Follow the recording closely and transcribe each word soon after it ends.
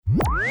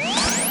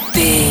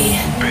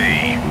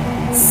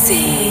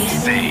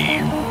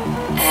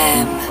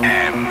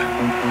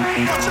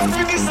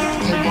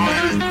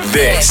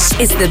This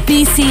is the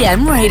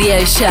BCM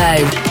Radio Show.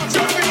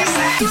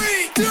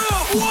 3, 2,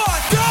 1,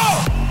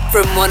 go!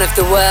 From one of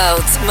the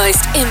world's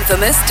most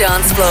infamous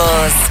dance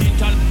floors.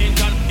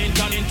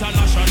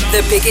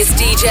 The biggest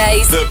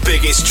DJs. The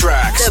biggest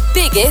tracks. The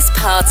biggest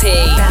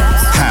party.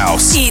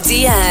 House.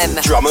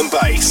 EDM. Drum and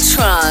bass.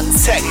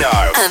 Trance. Techno.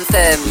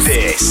 Anthems.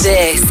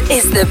 This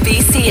is the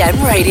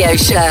BCM Radio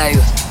Show.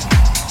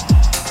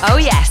 Oh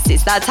yes,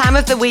 it's that time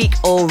of the week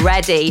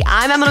already.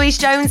 I'm Emma Louise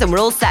Jones and we're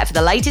all set for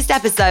the latest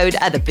episode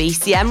of the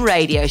BCM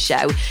Radio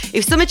Show.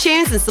 If summer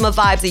tunes and summer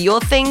vibes are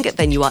your thing,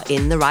 then you are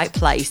in the right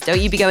place.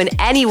 Don't you be going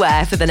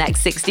anywhere for the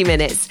next 60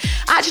 minutes.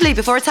 Actually,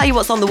 before I tell you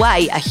what's on the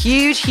way, a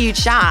huge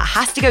shout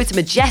has to go to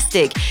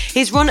Majestic.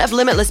 His run of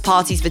Limitless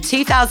parties for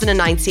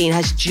 2019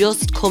 has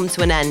just come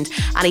to an end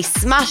and he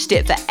smashed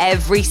it for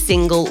every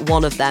single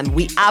one of them.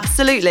 We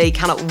absolutely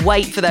cannot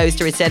wait for those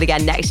to return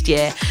again next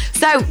year.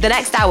 So, the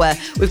next hour,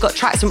 we've got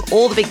tracks from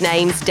all the big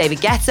names, David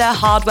Guetta,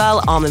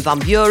 Hardwell, Armin van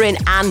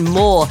Buuren and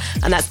more.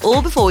 And that's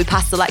all before we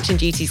pass selection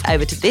duties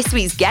over to this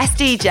week's guest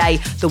DJ,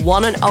 the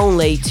one and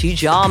only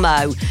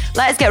Tujamo.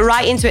 Let's get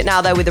right into it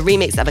now though with a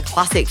remix of a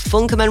classic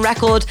Funkerman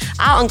record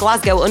out on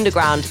Glasgow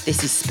Underground.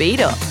 This is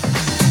Speed Up.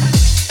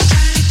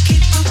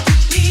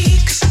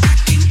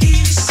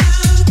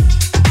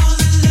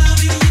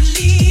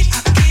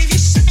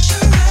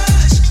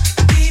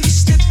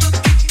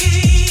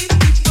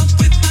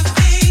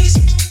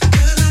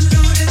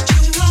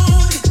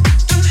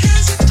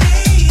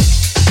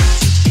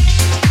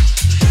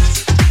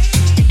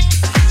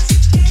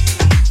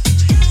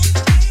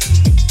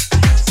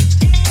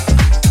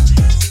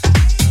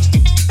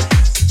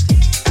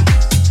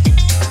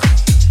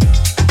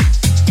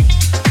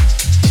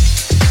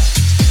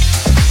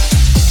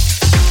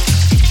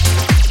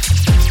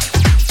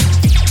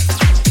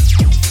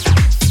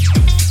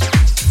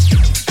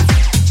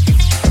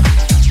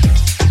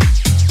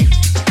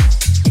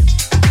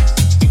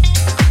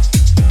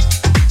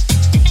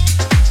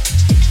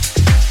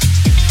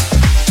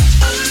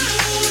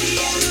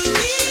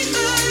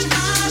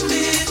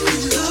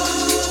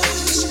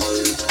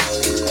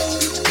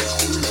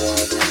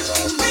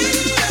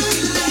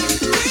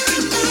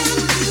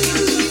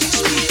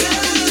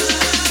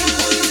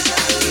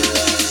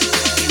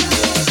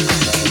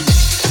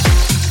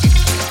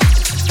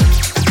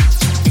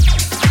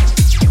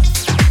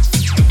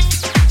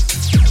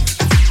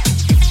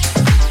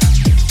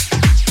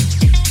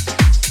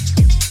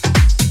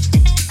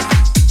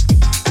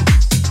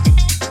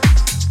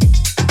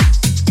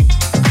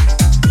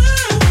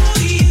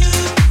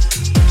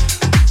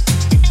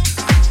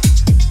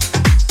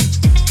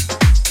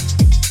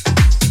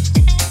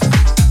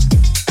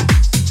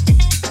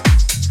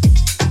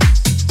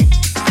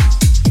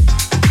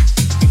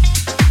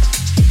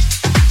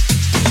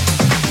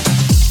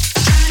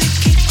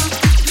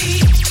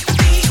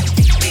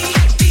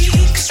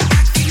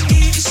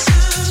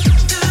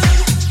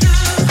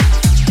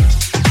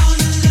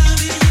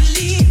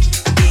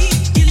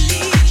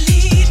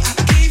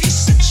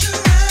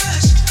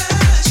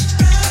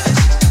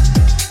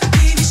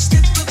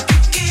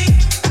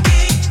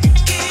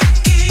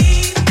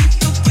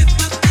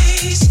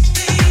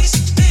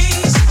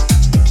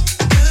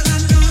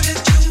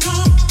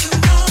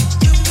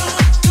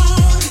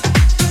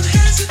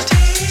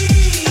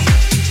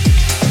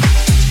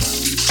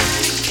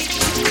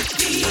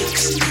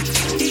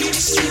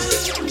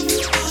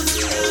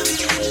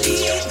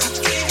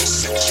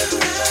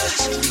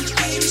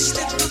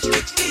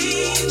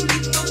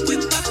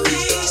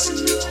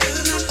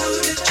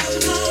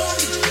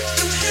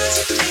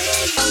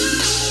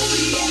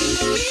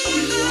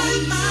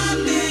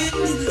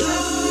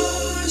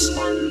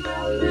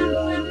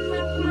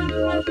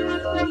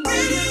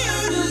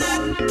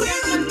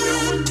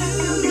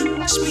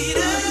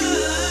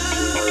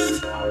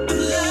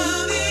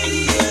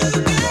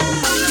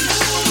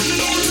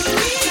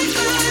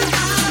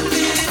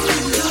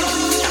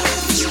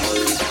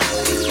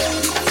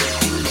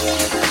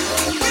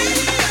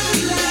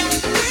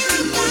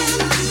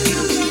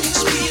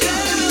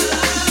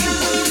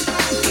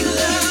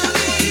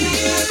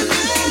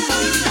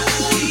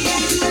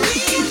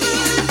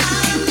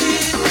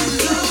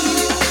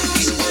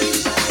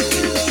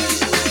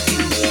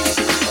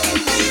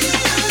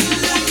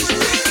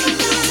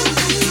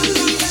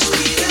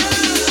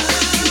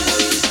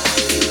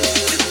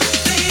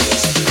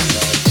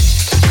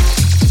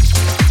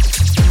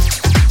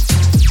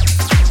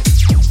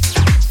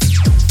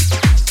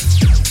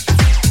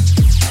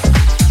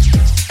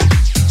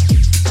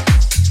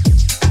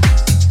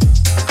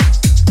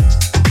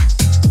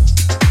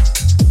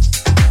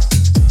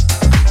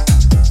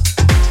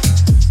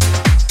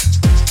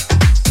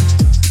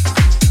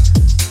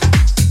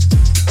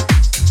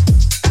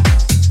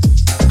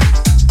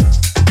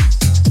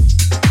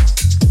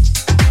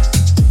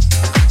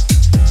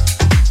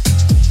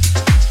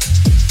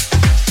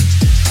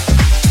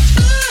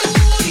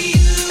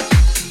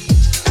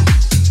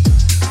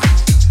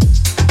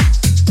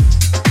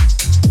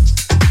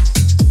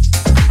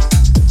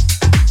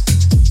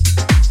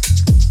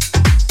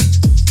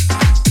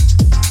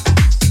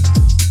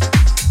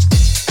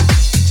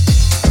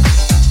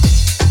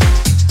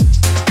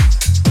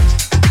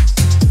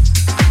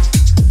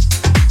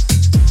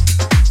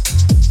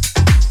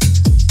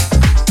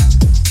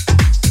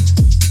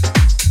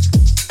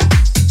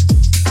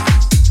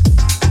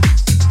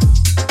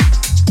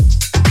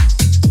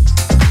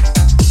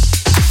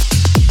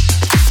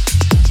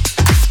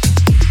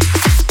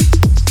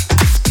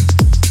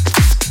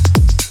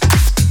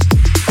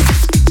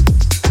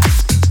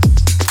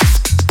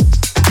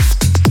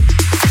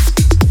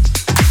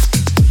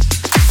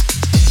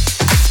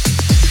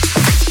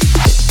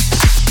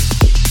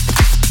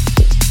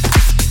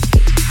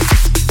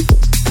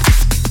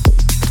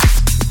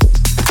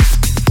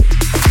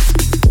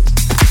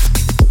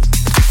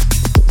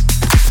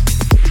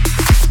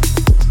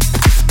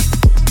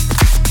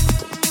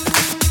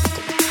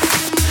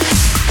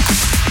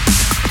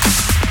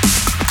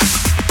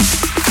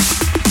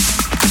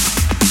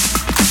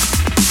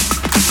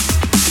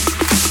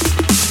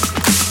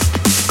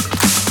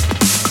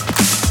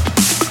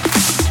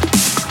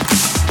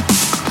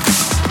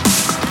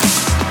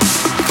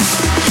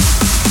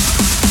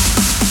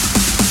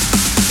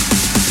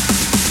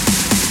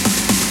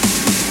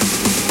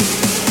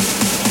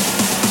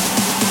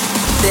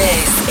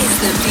 This is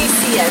the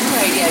BCM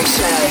Radio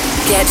Show.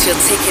 Get your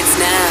tickets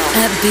now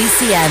at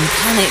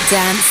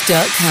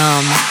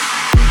bcmplanet.dance.com.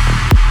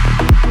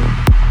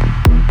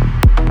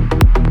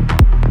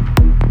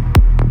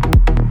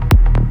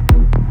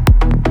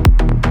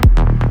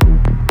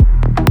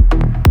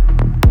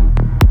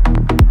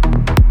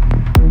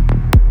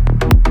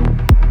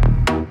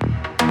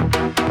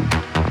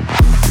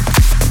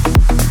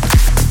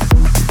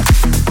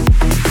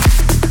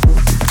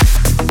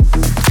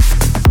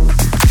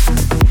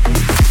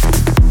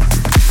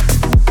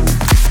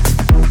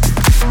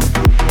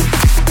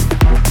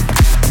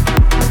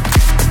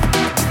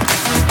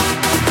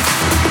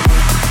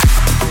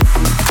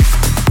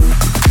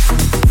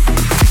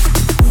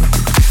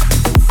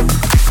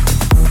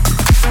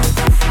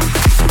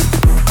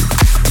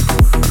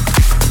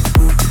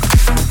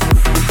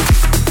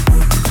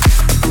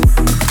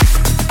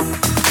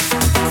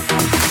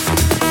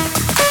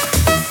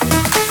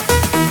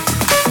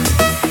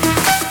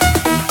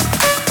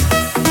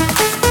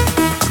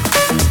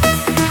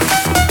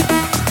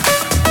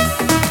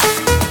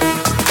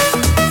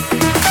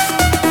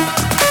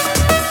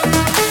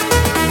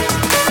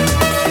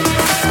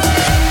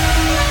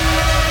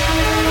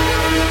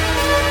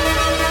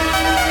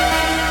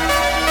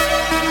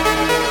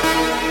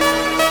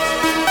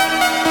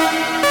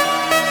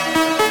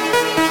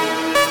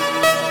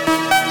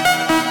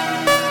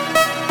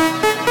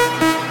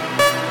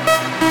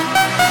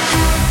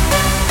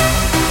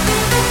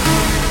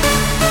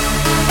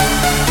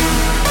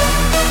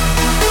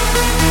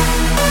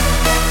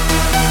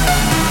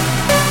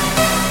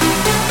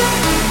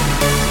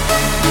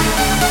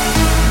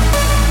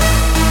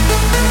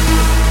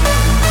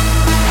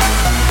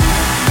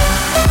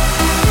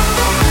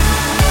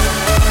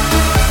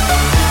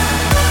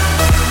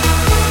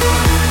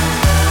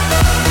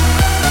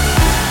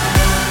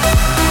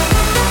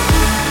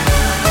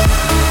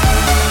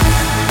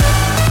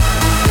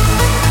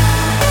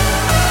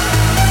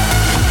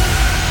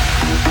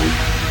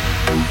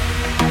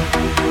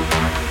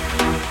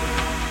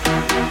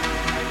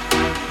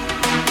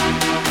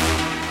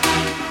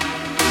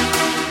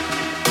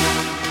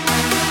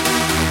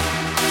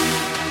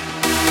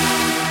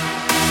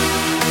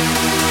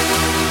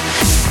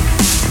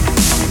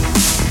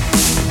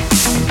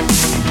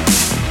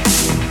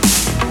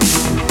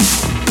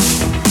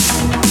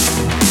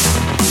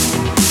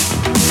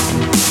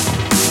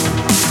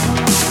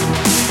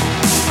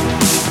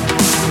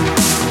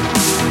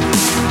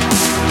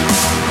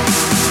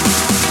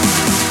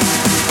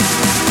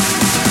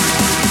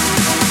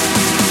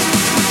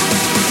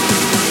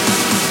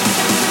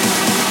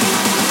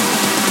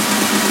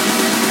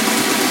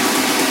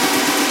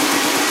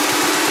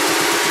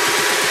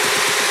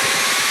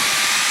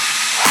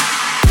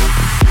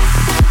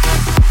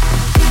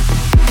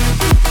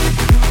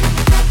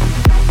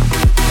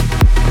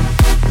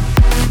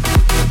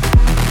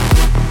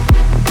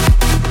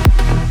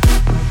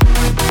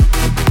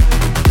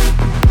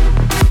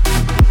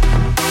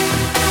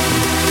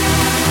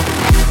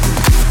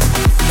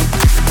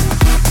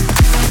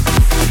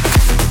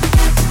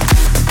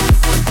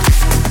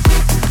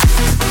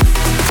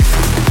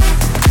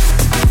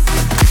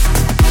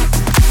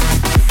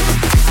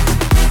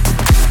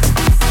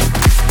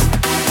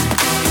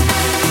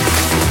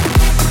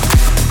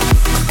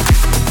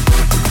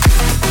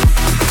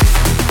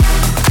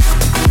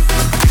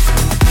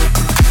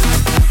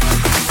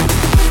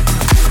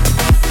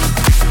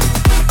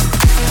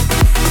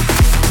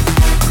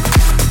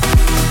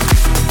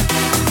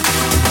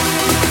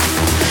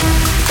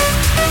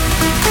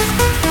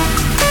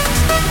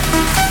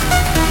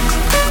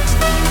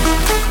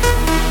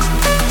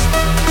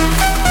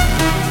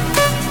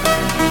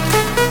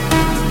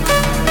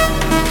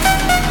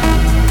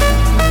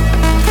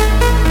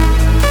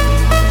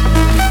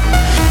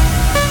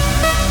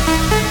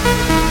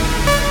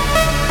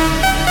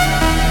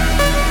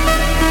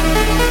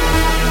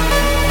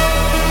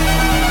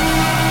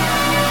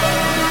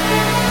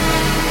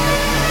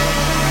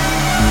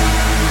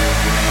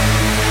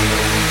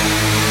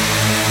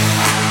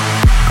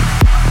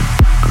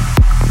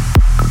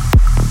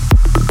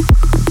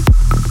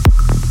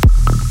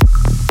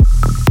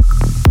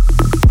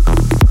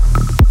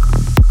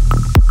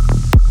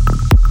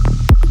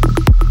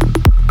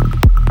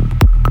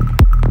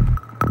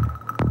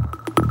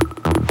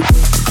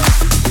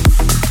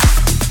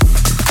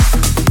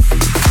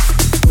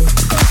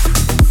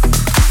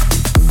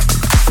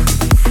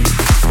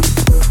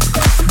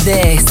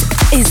 This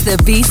is the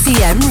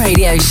BCM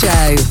Radio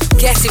Show.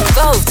 Get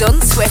involved on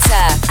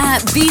Twitter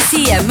at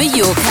BCM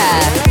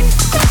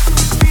Mallorca.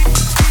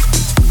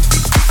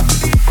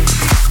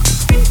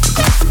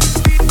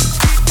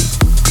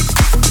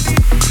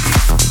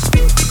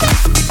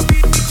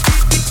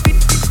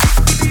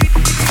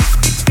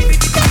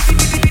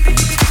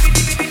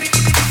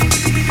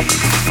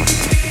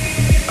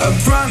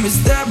 I promise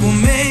that we'll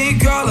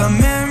make all our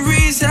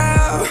memories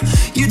out.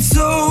 You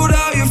told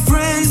all your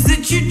friends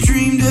that you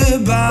dreamed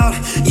about.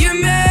 You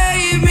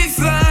made me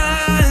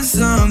find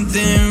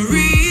something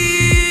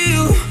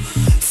real.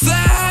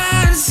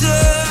 Find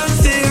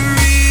something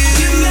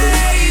real.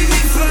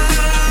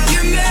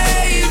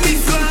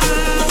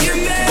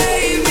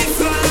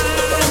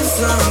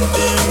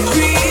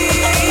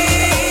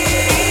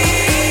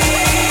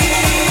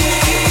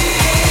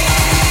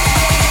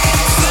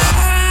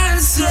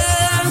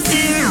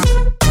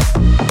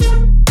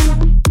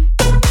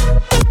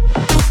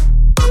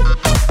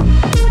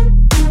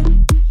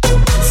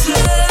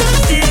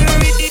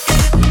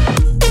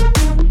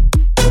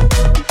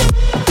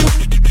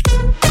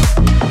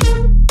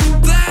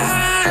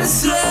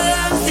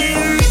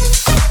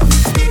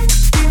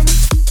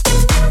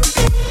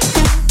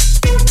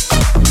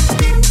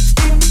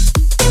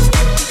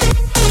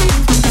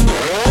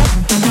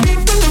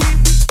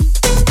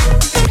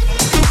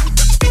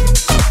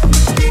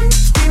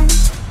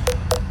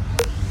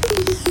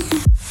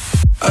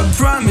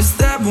 promise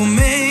that we'll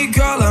make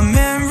all our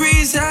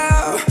memories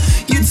out.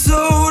 You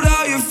told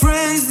all your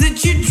friends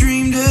that you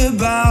dreamed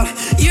about.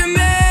 You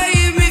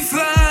made me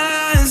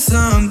find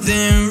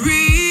something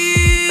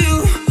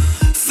real.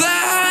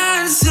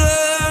 Find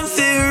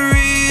something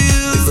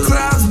real. If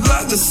clouds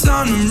block the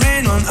sun and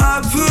rain on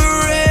our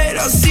parade,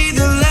 I'll see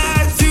the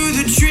light through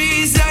the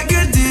trees like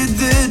I did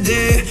the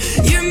day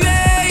you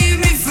made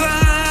me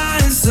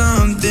find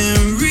something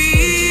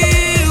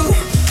real.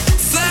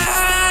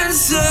 Find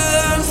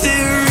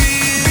something real.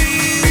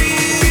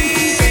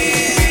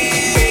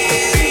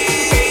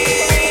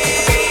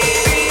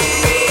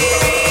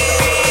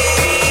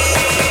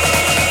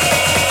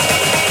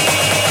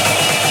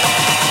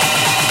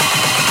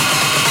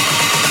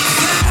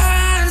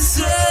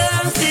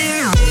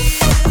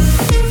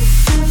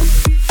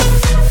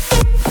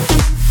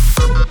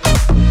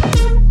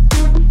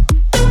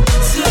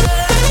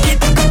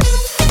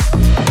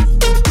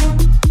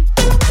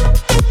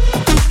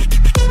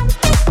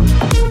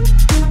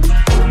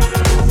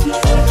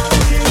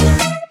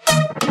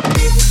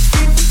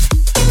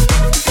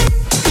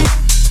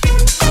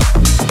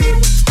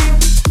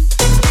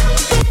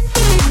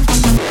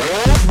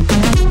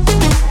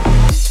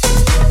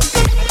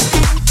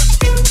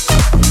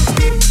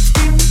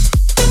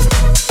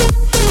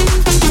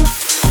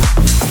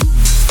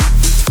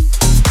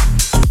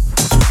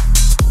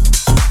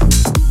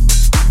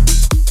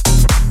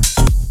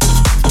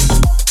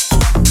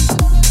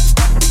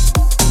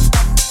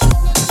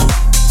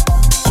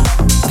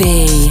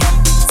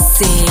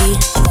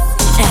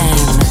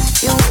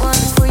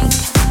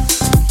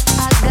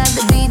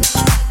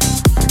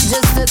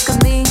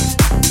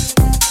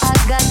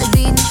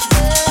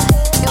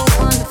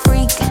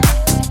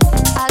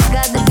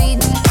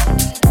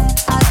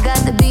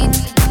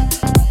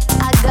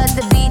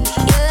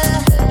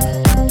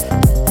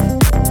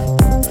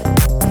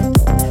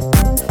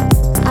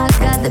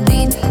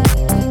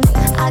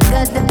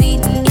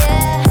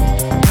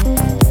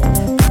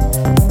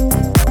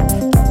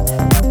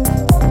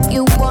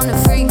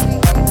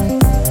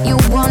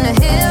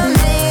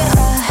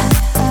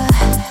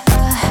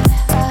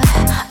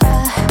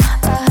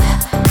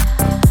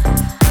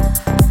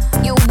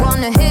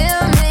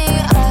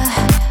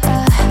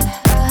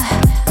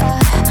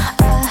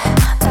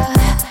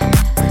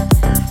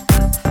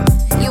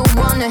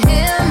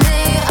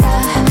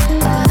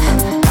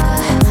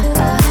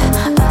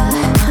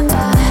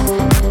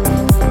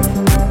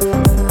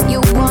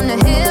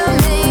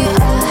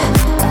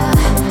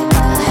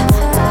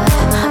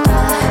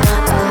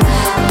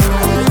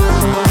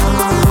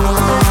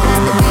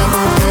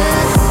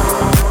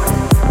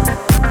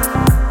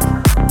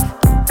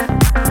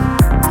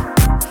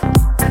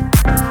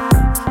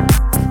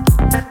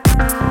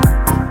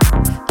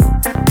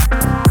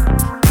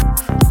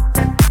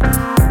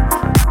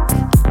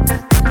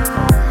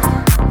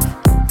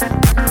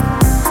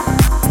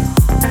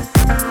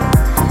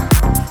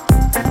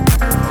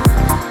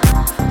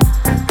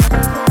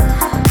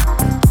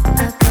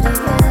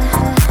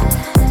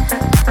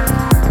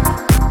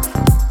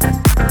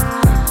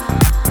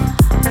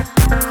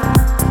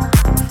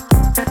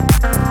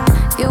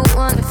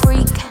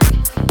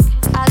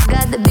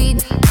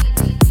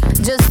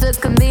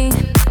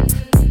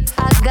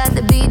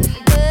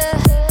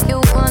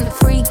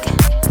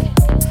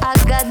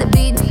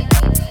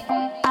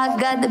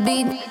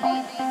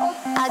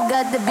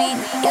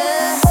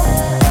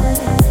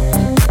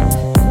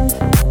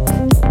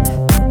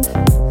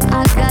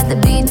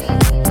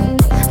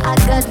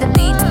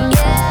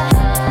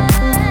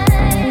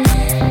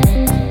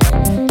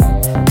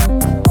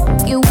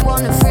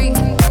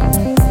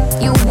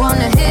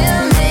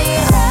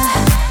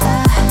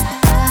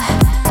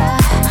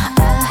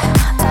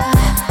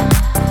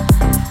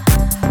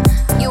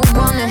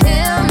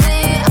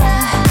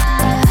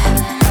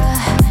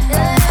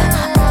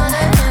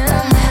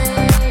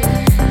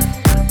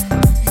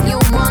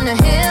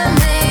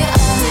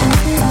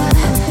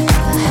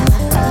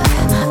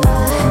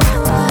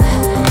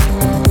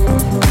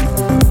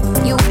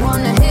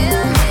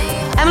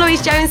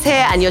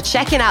 And you're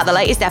checking out the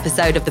latest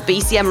episode of the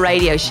BCM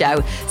radio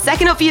show.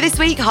 Second up for you this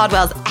week,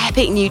 Hardwell's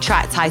epic new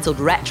track titled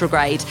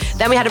Retrograde.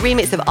 Then we had a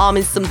remix of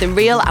Armin's Something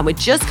Real, and we're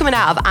just coming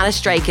out of Anna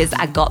Straker's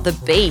I Got the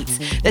Beat.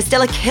 There's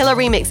still a killer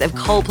remix of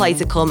Coldplay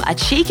to come, a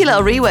cheeky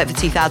little rework for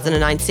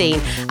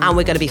 2019, and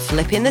we're going to be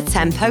flipping the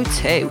tempo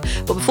too.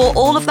 But before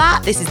all of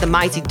that, this is the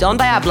mighty Don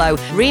Diablo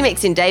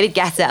remixing David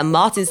Guetta and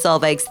Martin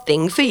Solveig's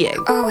Thing For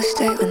You. Always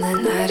stay when the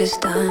night is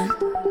done.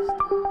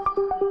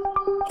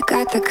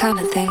 Got the kind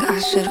of thing I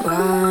should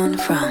run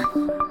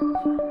from,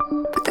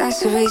 but that's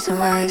the reason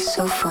why it's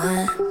so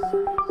fun.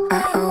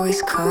 I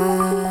always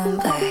come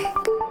back,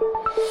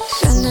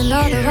 sending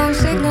all the wrong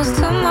signals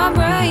to my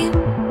brain,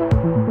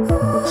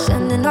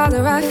 sending all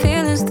the right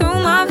feelings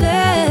through my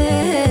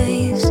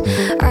veins.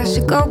 I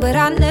should go, but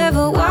I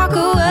never walk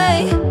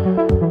away.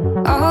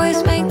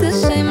 Always make the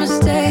same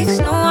mistakes.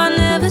 No, I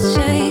never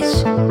change.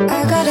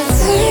 I got a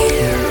thing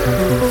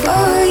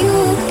for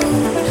you.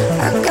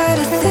 I got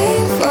a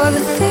thing for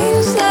the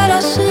things that I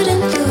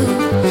shouldn't do.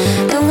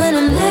 And when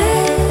I'm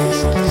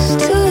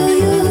next to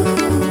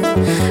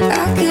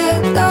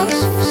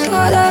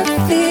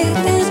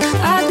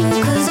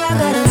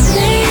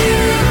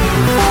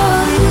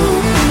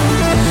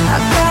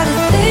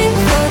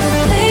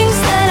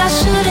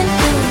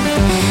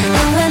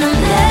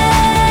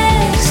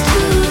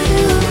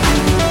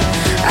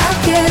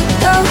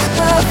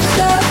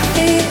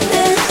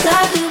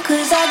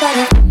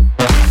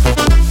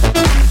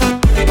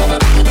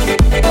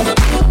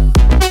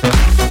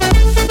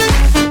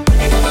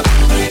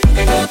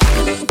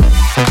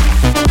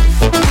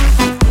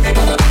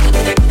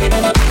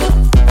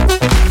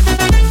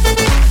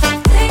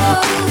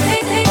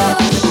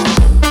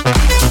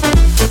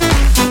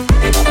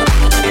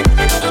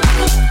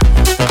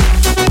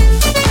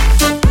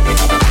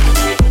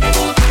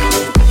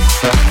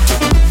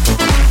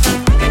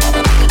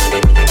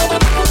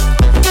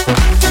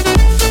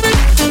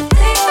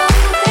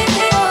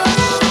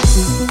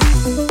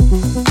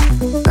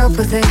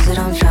Couple things that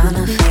I'm trying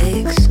to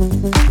fix,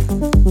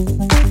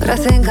 but I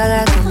think I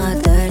like all my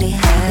dirty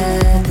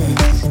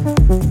habits.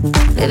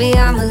 Maybe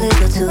I'm a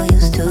little too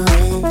used to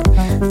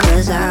it,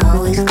 'cause I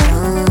always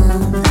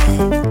come back.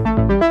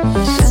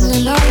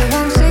 Sending all the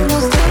wrong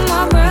signals to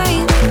my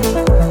brain,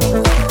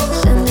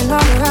 sending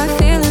all the right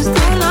feelings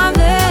through my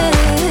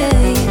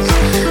veins.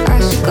 I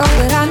should go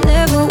but I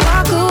never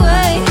walk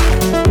away.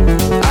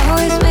 I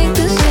always make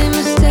the same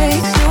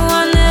mistakes, no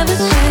I never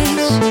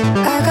change.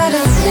 I got a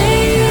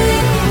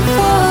thing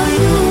for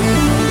you,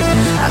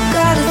 I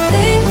got a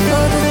thing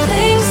for the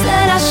things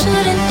that I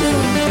shouldn't do.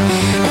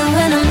 And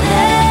when I'm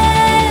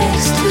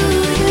next to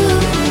you,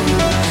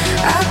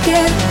 I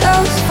get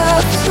those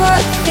vibes,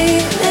 what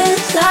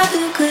feelings I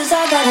do, 'cause I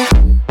got it.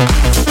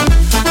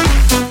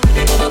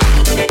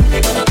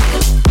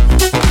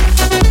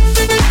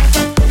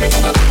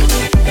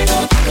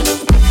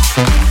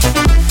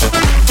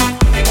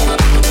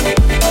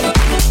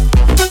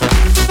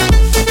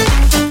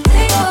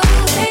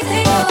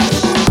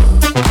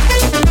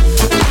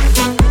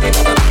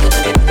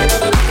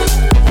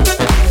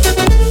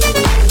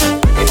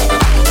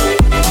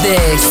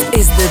 This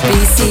is the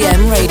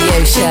BCM Radio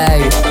Show.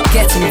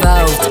 Get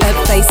involved at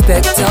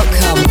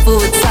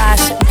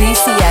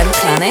facebook.com/BCM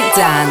Planet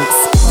Dance.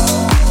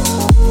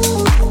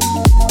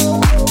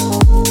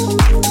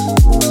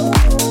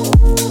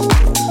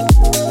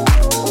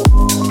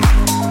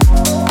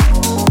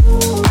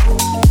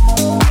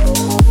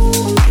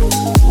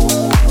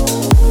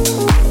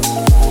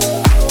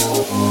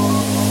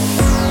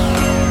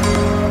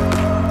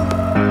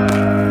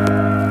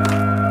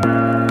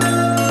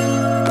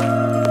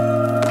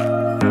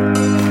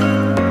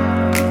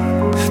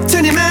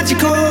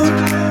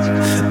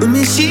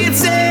 She'd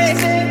say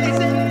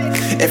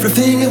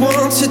everything you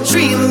want to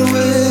dream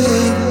away.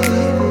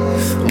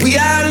 We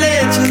are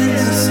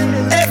legends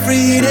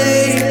every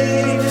day.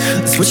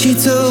 That's what she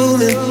told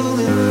me.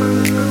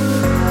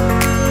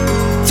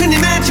 Turn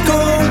it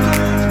magical.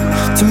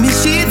 To me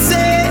she'd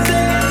say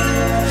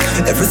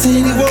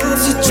everything you want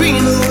to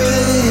dream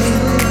away.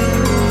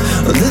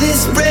 Under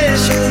this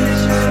pressure,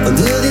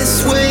 under this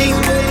weight,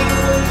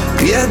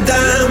 we are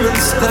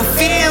diamonds. I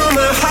feel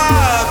my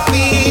heart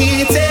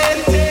beating.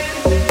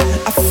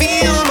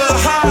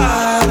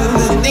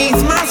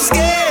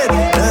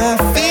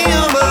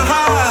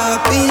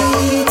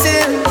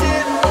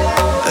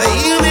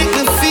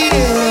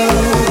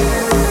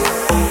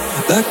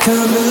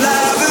 Come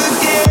alive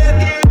again.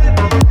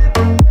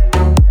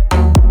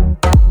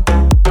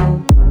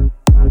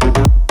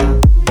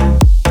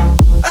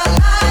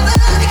 Alive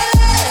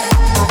again.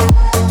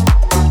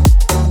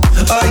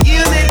 Oh,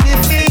 you make me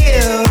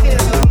feel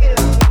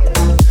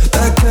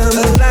like I'm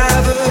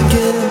alive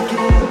again.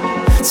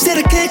 Said I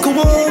can't go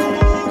on,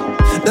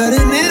 not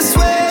in this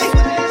way.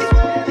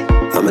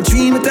 I'm a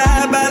dreamer,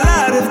 die by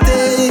light of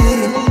day.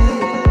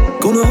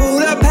 Gonna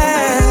hold up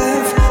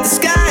half the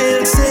sky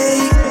and say,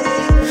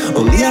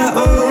 only I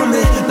own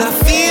it, and I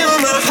feel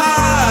my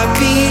heart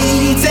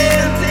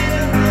beating.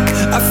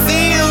 I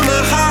feel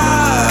my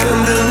heart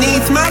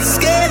underneath my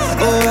skin.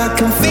 Oh, I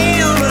can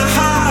feel my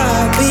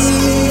heart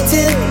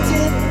beating.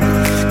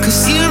 'Cause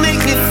you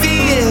make me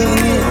feel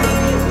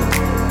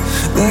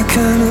like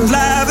I'm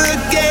alive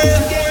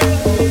again.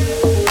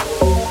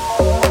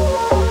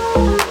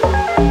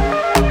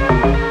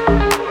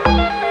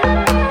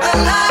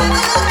 Alive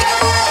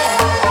again.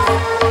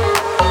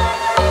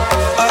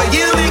 Oh,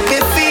 you make me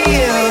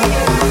feel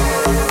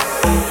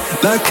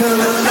like I'm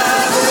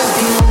alive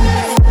again.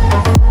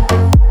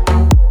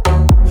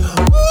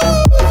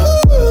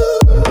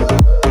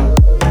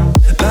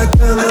 Like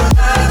I'm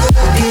alive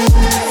again.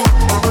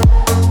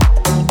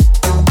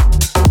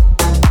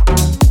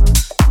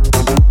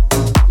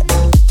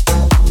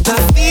 I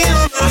feel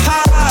my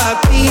heart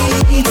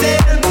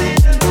beating.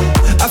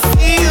 I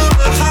feel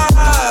my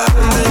heart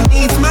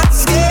underneath my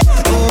skin.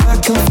 Oh, I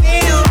can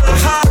feel my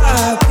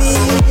heart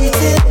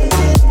beating.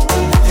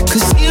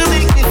 'Cause you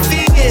make me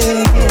feel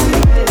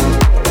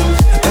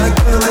like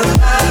I'm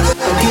alive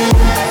again.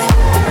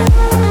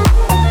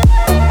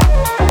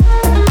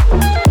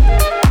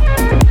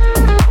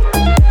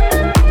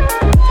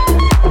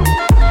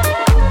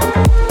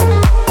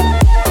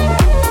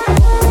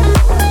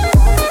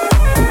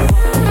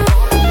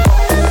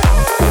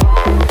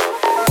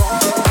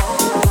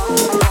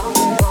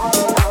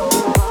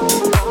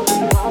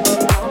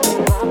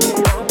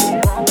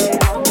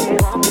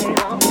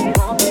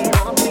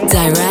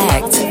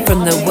 Direct from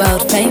the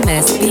world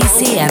famous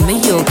BCM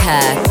Mallorca.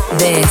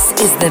 This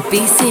is the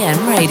BCM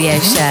Radio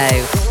Show.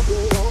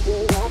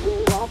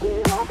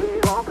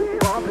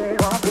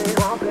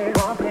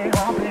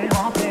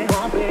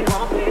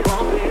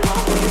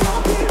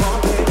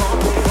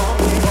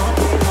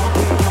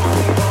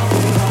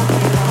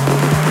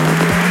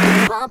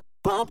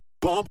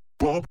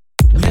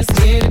 Let's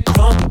get it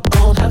crunk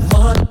on, have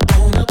fun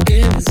on up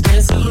in this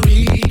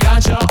dancery.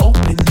 Got you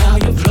open, now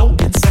you're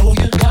floating, so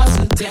you got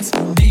to dance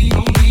with me.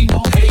 No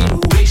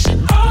hateration,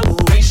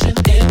 holleration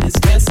in this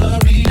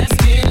dancery. Let's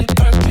get it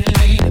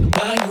percolating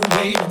while you're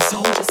waiting, so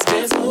just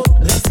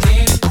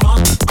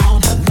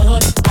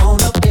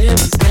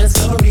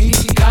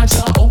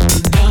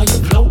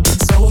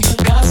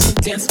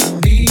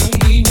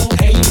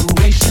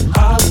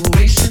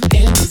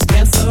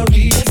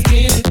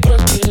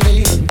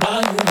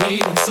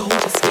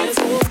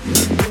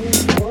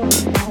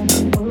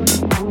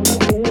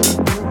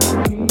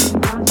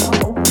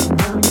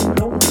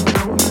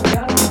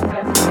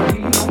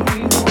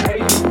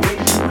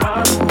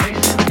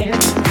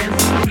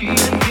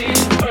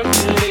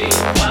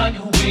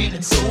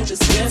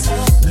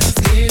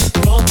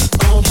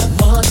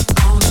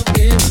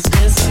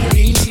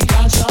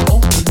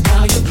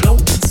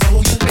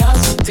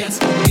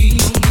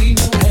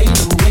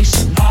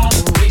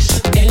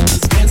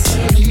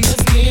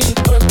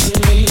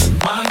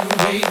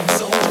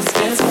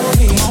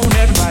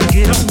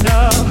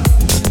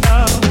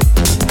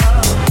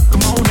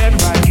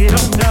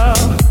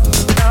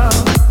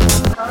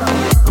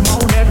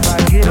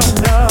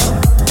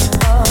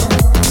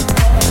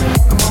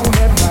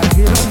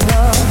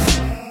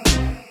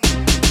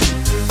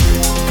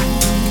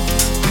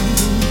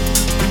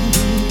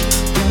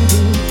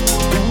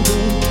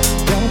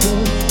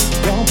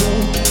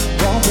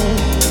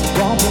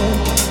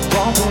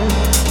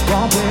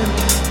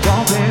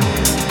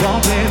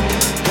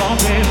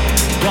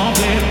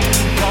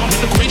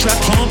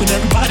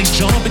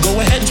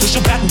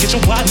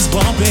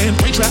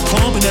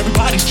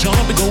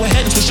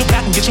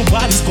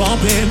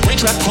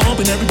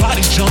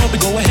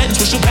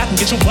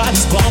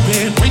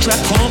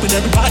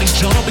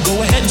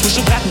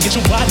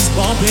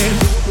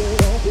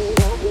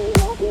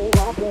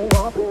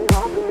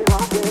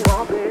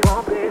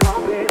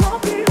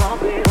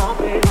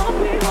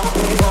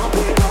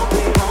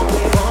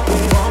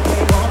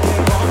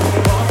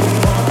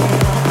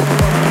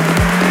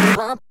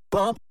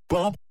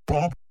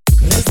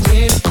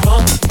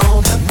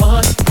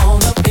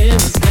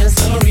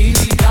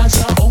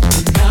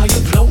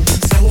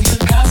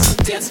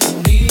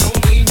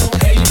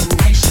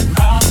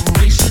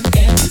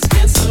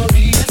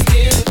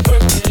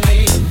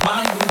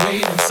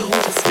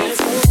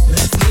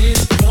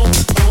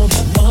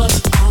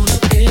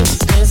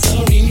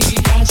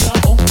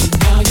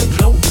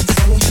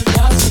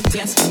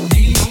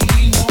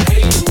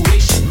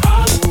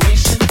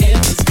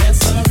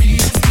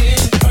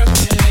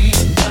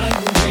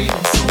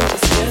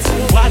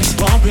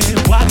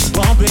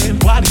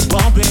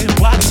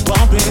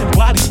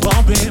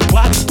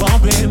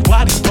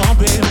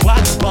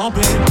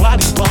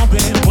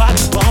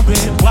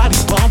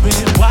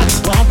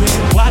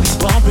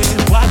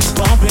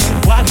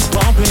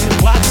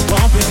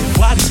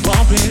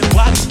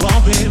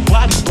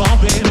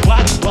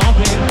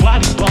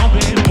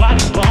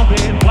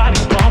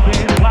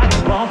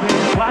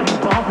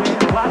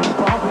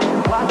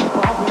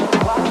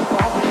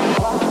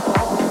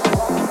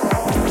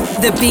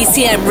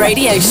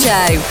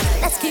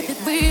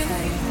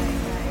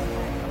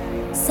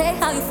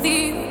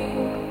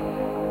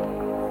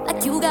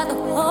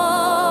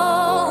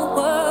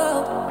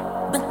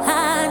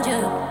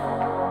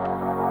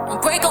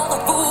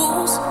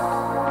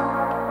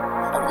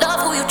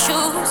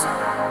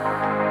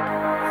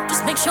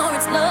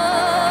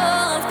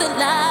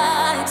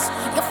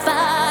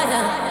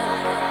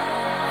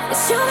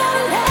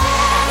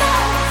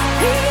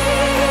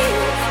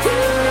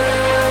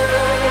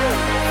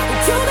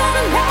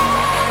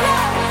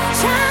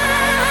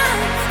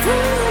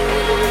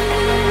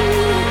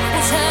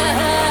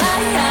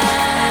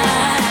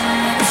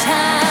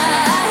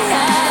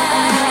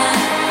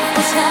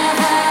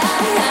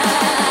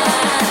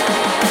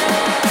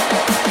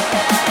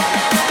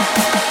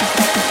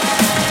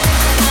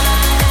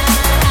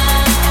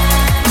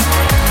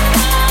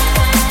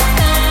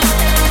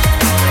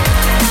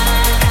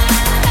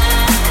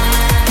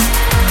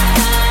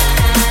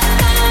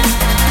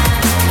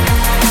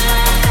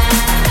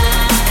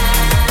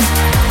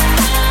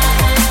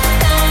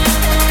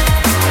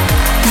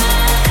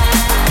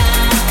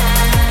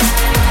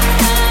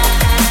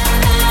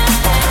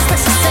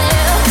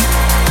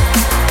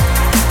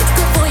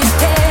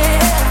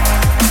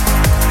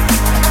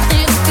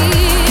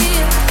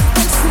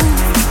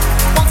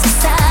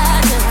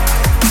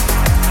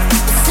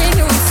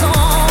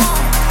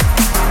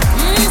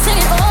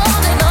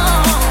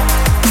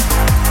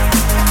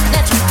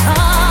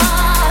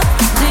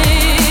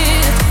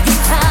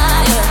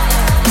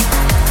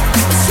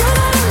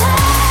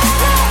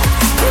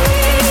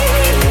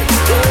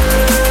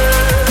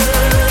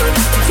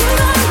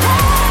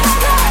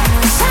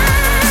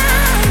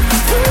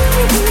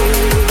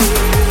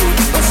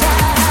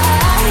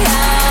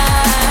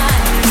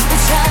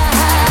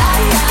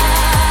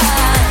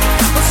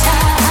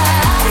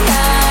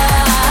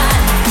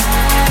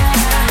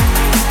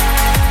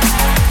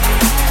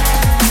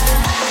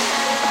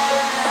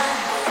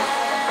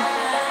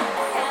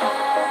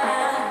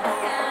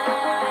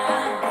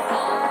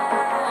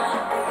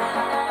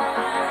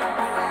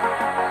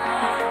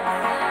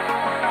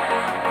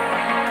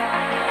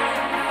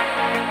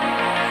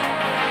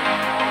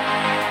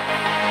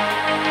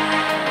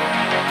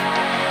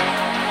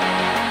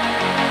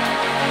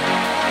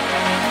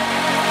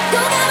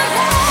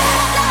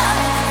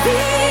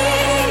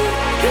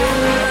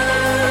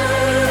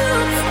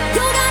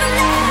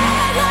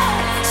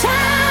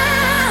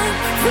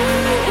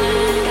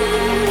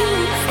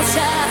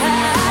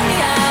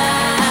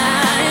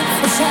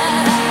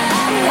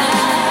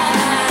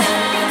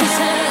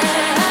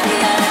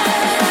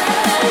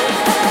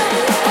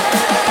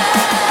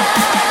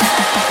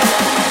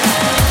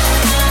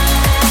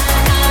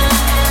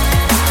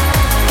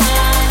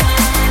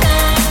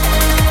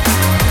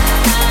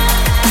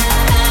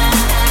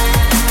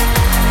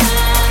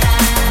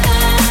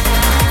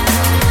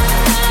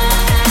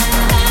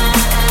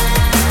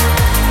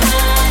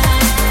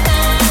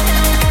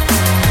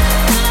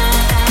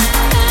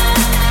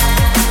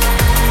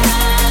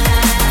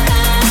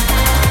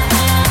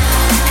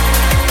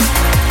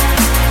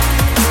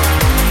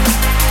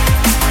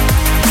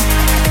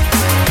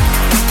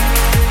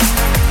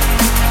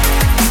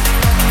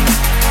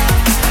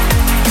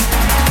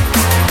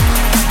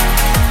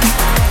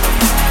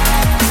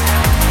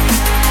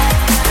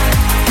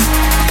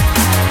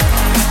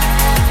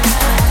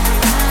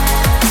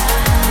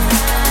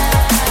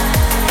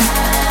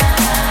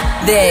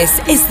This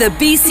is the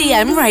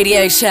BCM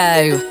Radio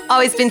Show. Oh,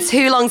 it's been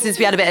too long since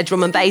we had a bit of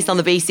drum and bass on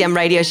the BCM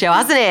Radio Show,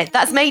 hasn't it?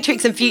 That's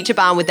Matrix and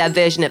Futurebound with their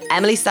version of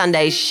Emeli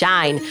Sandé's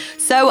Shine.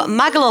 So,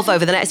 Magaluf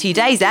over the next few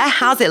days,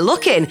 how's it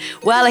looking?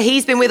 Well,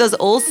 he's been with us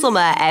all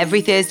summer,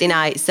 every Thursday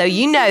night, so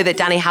you know that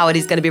Danny Howard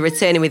is going to be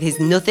returning with his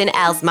Nothing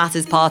Else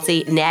Matters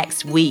party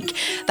next week.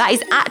 That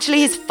is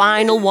actually his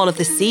final one of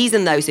the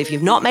season, though, so if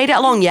you've not made it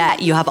along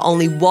yet, you have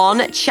only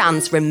one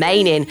chance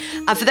remaining.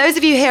 And for those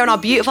of you here on our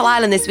beautiful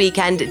island this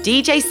weekend,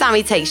 DJ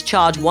Sammy takes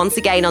charge once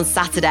again on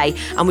Saturday,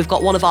 and we've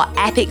got one of our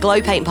epic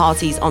glow paint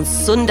parties on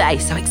Sunday,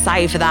 so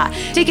excited for that.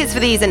 Tickets for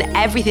these and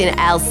everything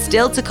else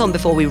still to come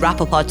before we wrap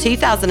up our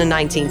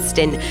 2019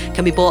 stint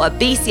can be bought at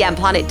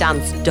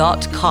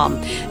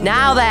bcmplanetdance.com.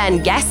 Now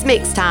then, guest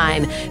mix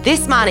time.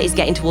 This man is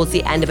getting towards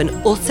the end of an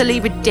utterly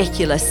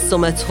ridiculous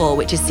summer tour,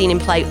 which has seen him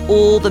play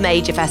all the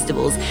major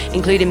festivals,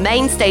 including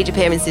main stage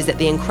appearances at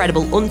the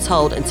incredible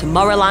Untold and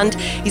Tomorrowland.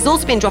 He's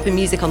also been dropping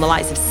music on the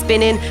likes of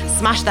Spinning,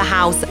 Smash the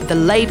House, the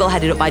label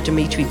headed up by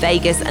Dimitri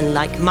Vegas and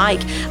Like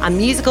Mike, and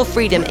Musical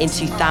Freedom in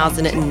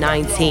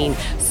 2019.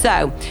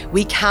 So,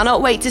 we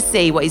cannot wait to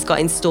see what he's got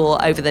in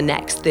store over the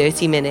next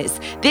 30 minutes.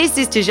 This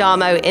is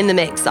Tajamo in the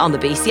mix on the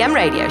BCM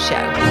Radio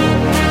Show.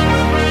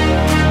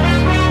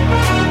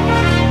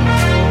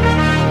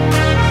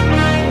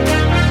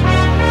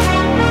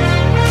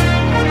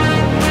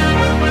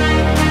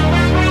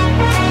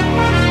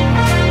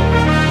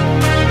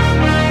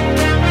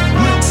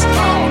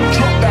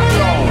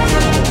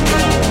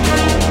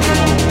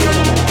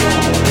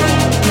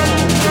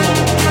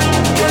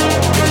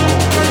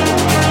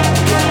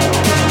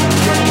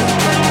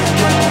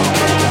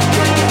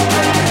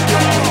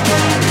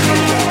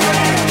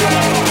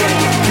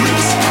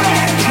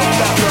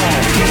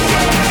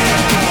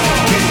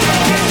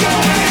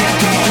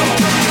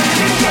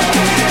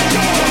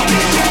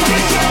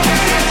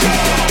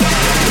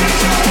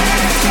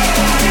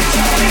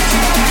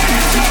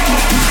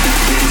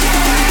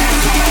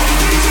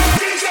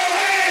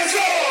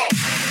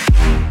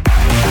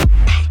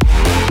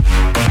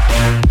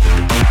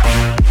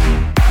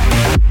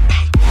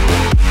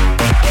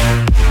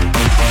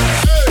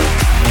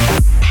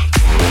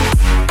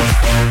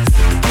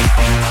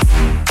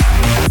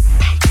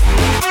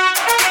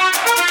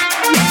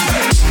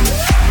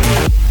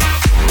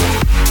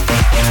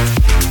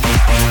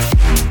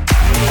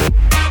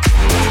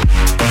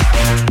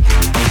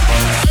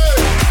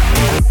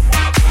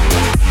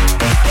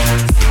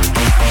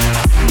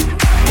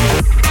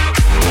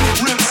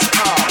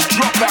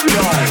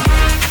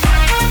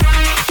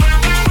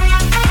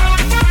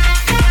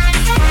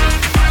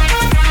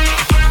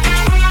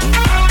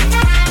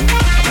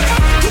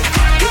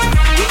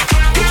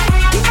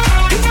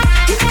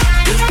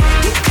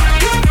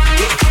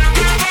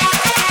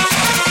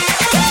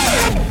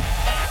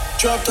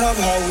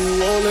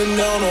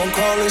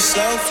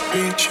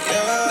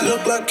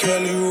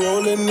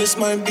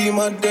 Might be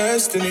my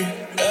destiny.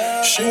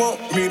 She want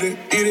me to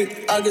eat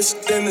it, I guess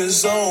then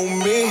it's on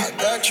me. I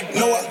got you,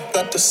 know I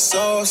got the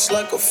sauce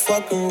like a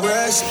fucking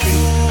recipe.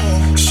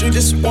 She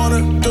just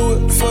wanna do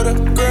it for the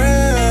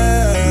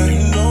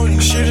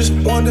grand. She just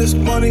want this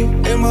money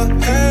in my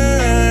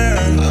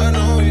hand.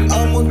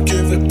 I'ma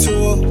give it to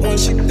her when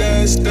she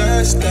dance,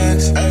 dance,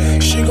 dance.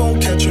 She gon'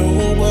 catch a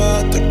Uber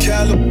out the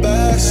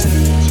Calabasas.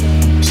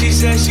 She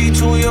said she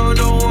too young,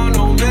 don't want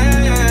no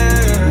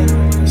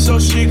man. So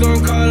she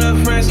gon' call her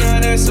friends, now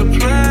that's a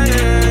plan.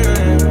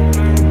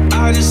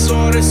 I just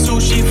ordered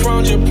sushi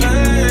from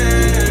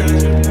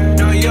Japan.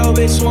 Now yo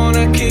bitch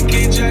wanna kick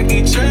it,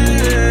 Jackie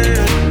Chan.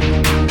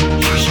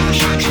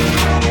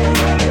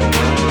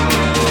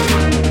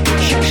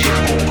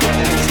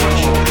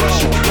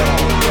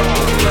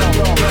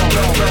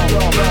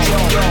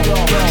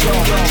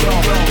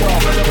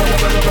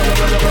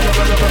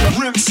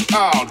 Rinse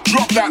out,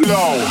 drop that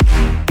low.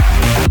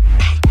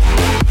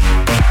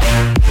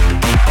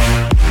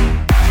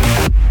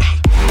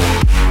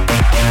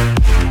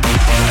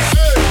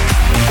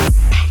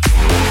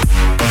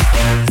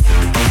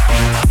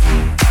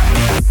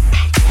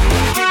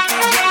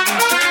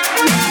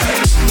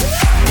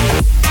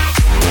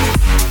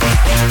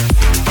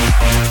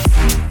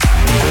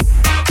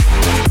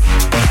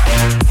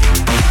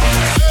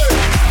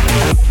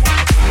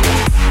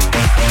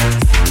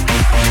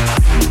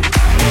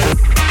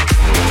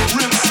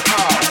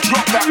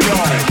 Drop that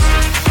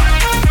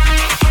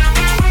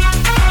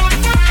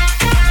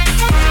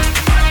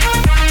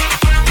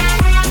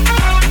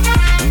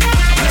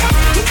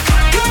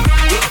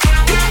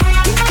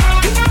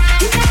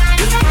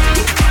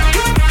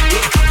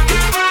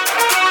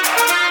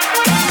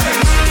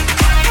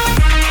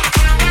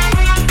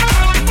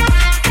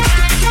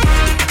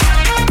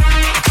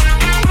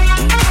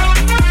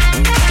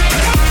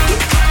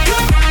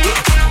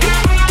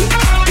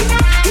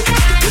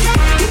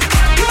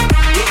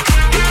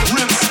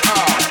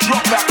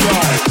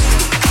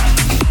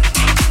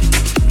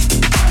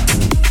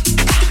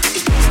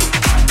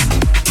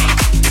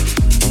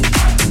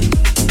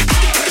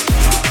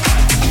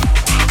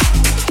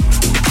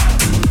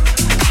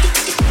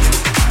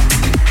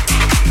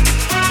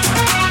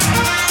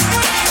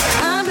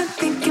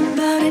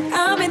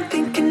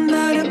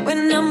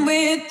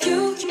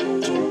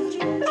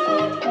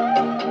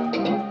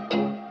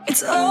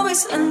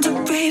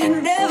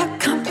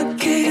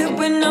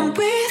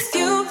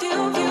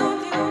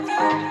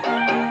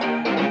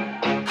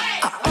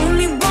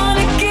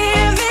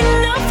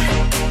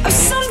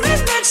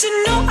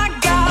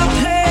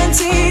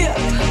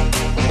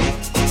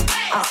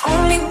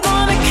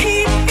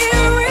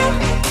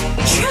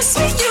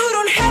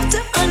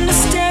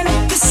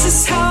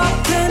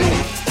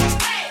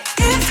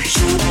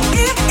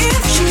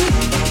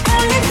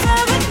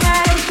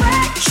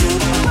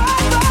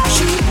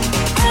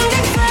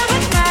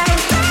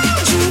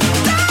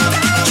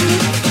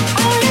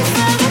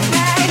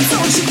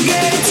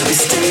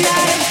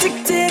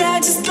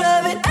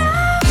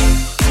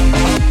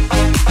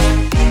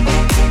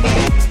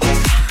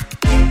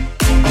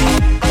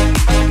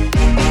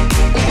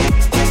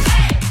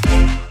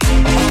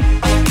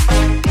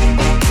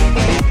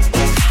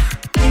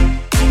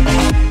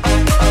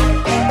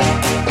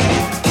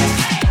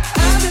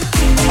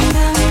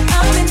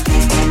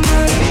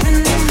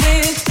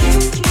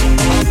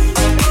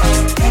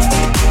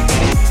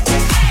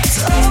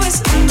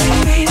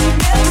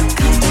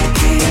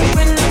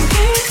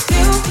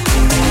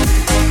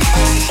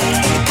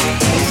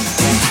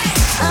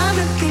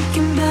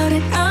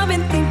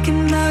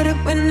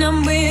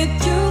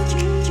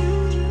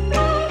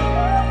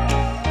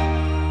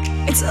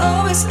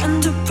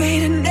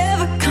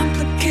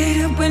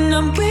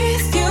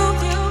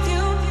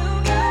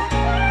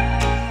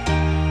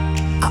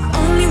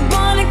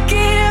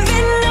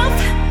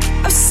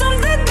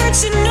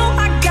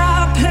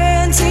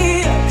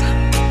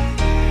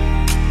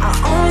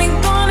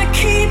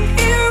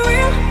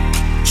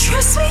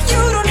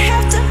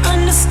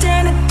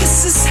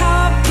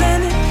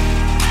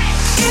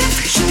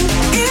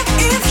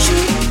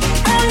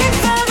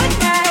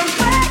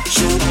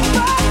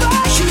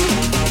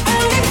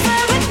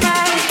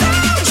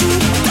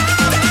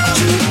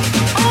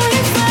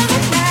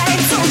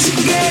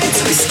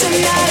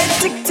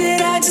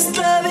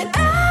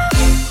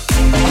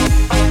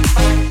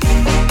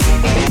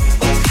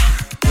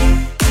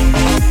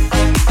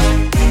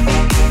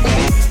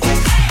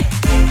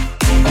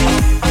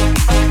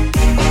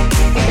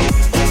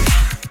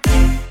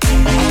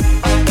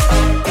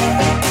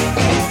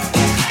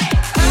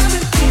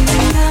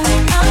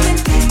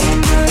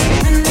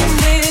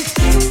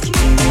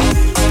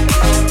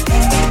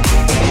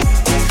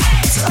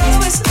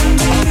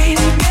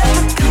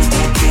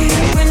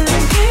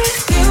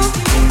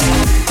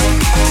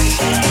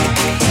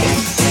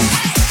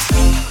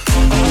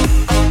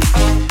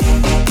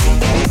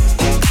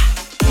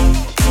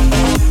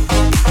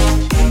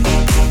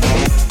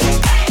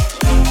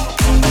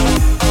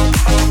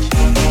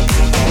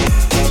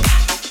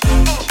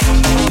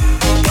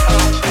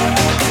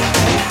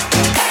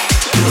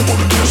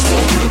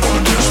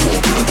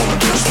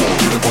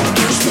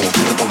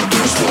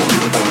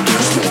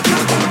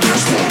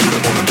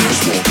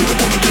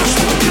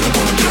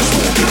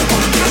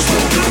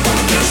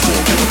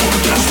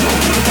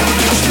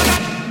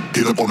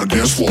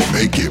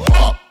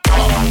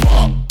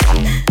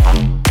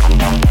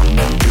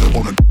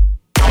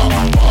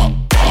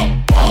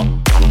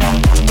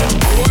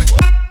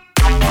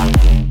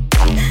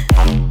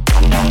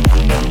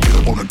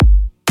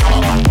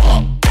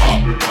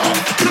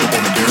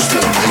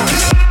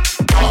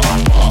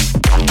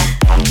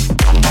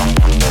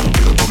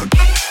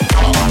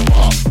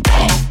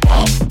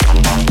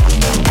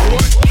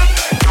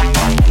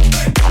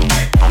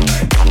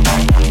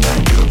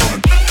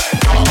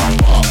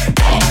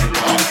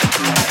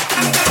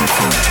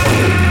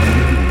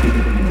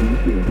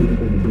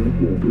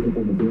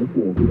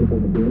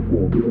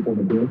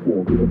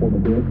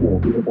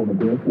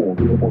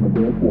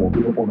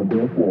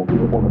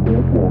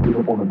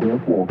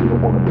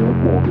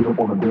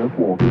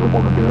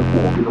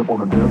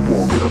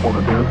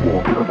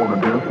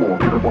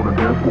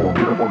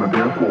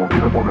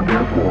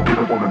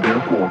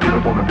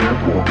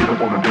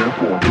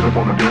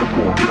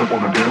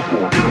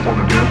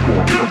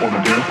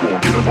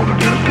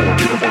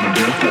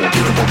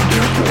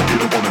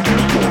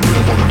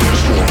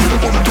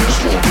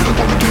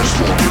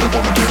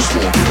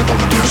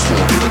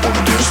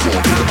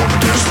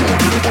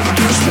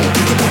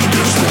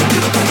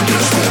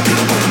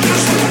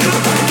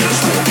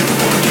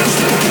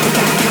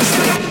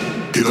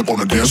Get up on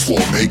the dance floor,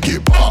 make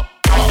it pop,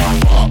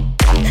 pop, pop.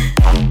 Get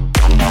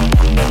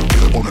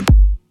up on the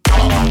pop,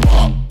 pop, pop, pop. Get up on the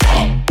pop,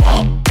 pop, pop,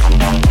 pop. Get up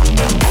on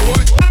the dance floor, make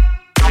it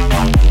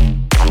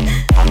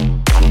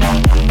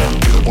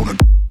pop, pop. Get up on the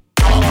pop, pop,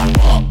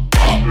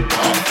 pop,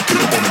 pop.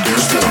 Get up on the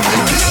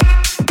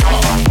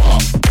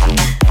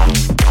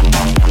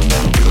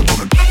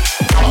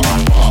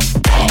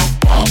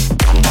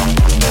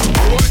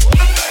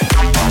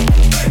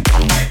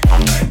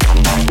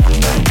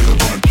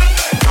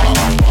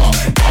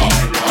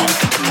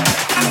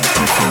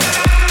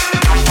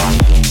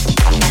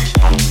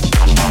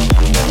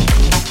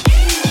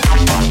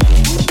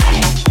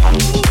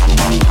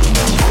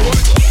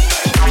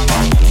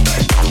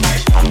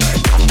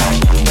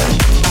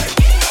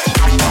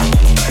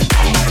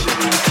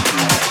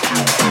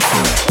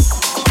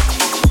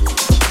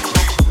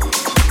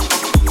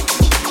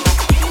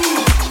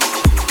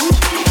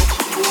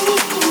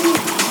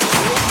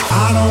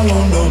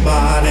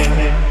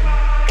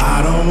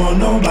don't want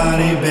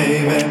nobody,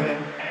 baby,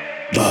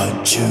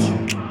 but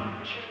you.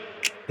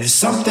 There's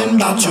something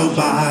about your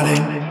body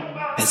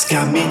that's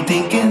got me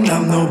thinking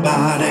I'm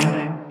nobody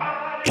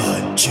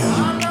but you.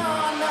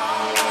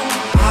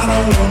 I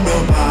don't want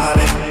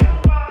nobody,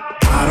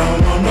 I don't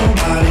want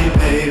nobody,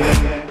 baby,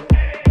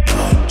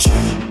 but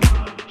you.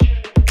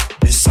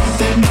 There's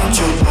something about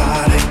your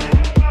body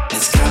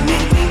that's got me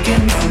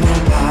thinking I'm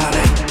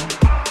nobody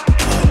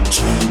but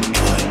you,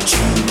 but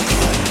you,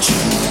 but you.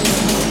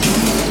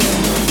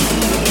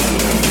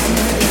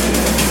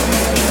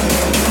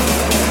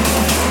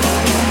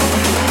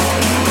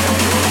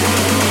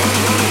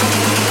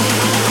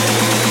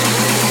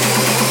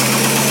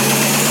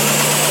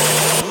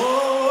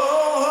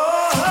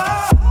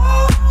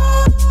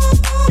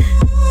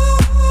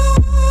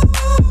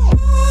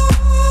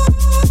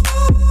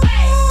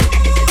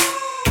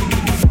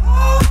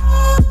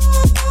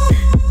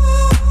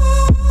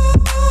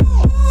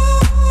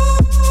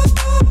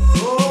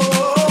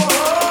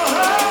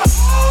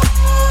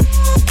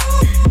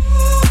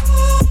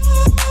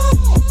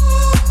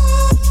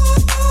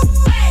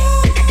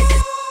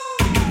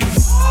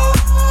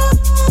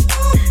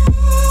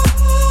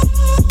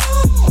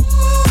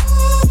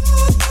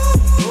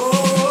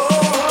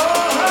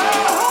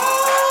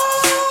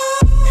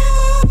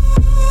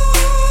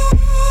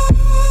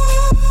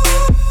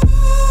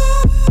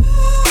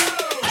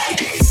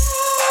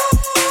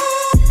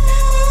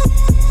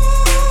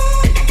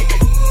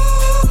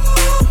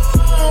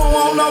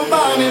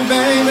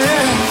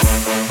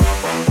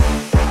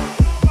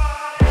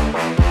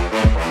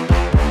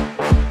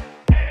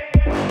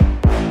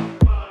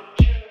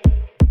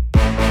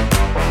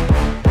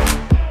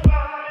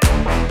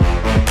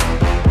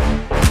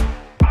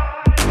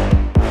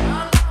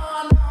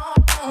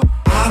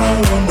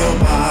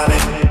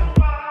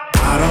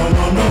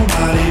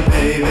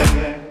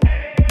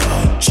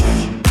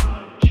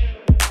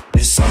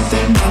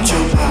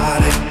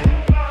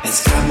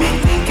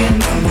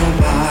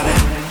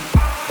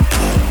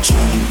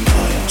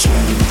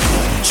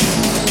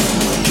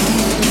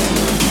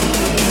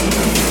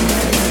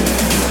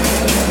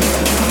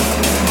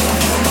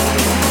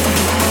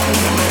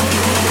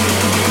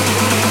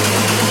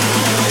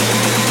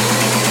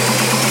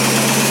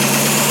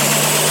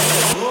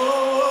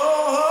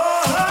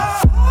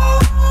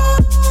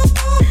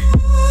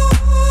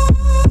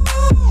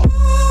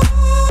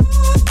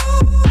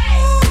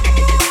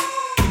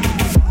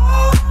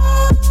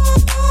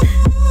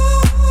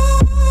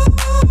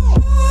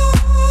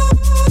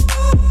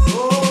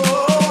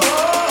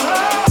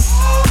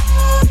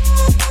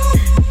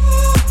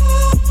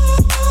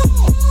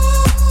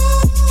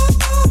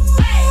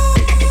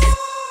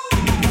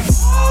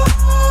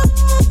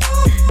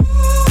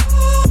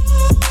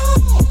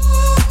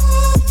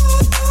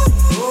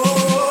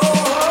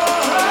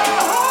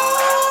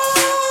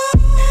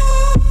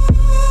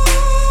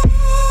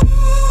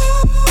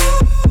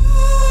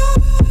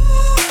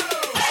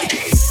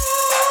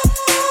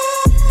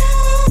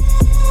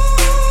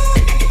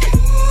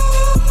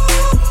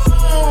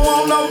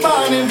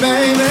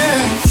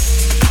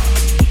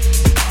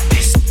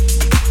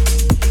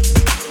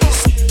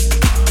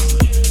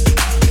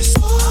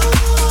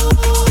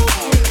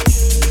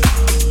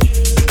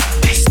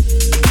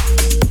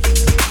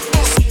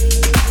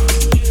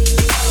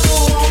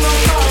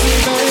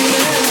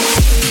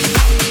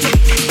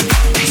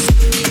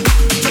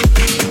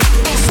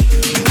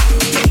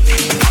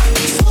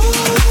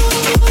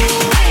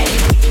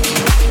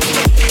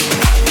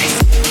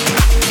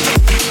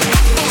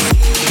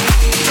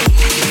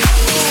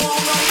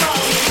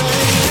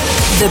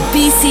 The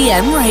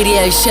BCM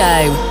Radio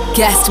Show.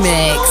 Guest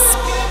Mix.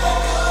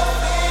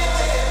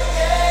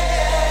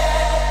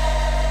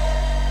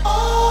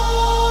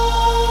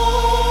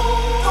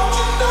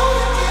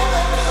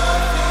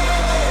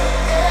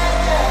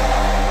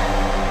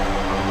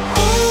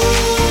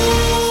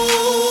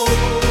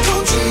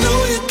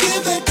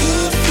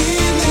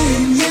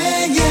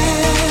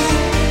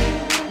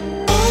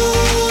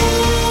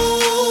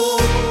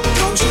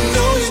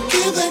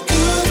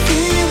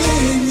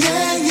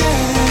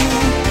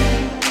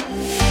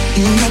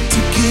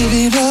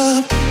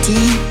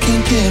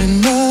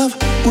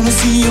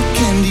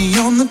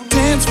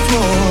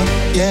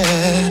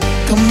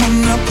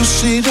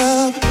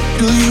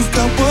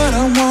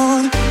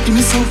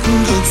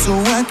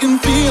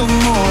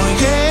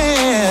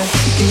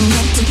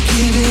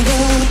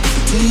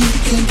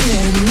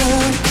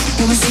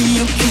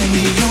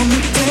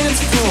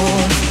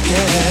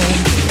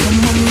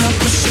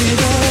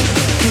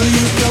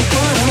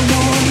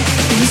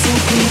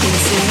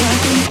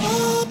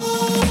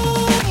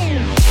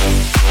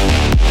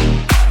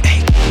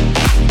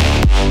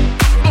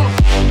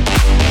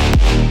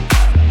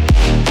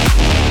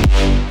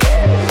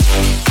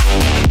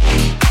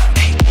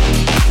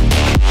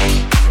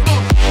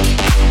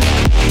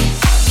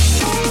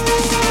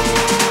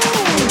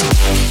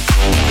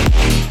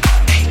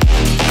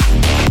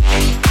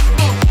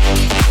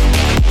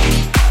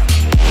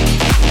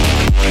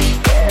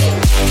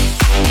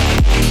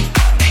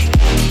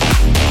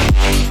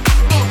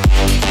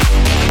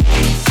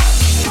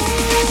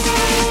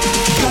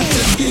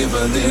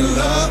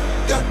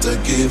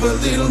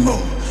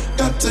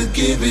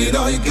 give it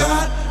all you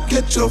got.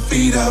 Get your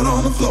feet out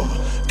on the floor.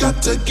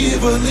 Got to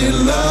give a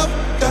little love.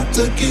 Got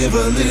to give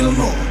a little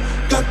more.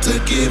 Got to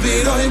give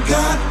it all you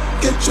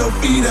got. Get your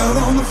feet out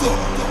on the floor.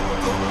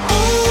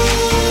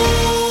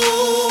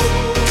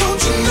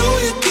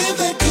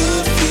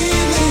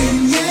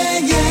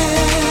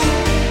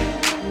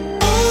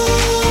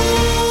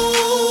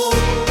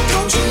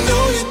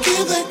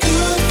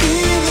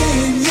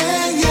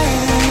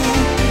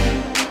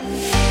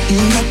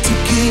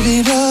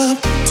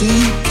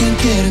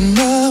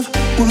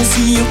 Wanna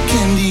see your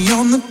candy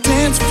on the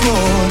dance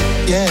floor,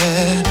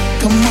 yeah.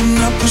 Come on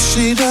now, push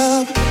it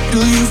up.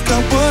 Girl, you've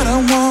got what I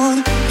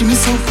want. Give me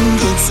something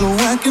good so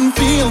I can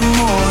feel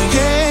more,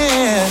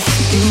 yeah.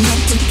 You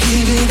got to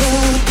give it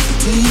up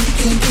till you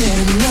can't get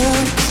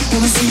enough.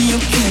 Wanna see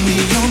your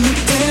candy on the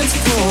dance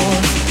floor,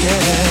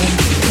 yeah.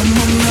 Come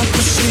on now,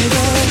 push it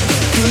up.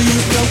 Girl,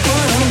 you've got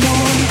what I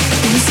want.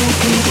 Give me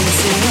something good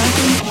so I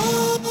can.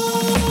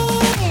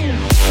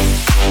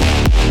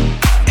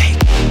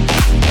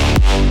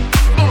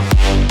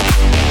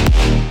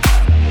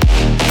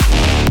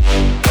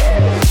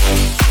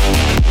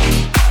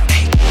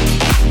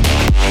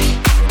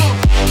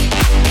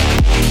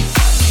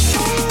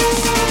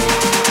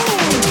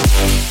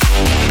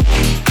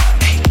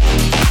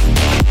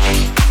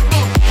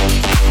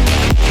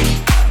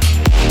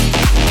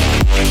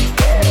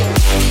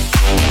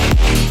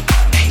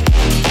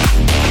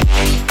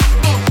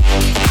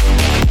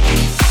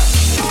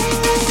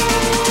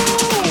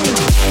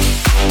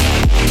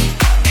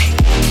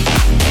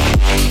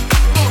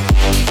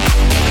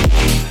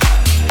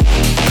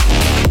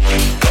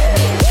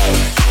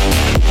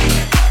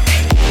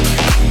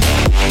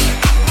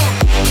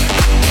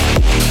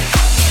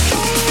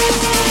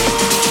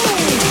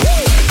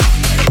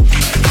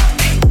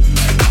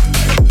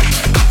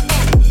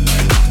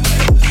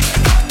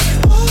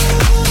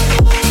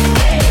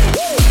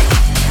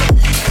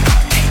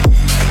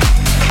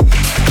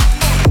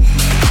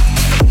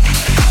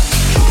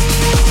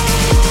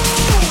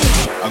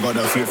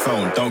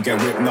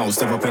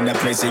 Step up in that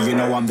place and you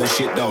know I'm the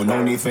shit though.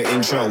 No need for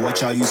intro,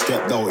 watch how you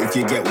step though. If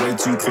you get way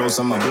too close,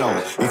 I'ma blow.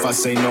 If I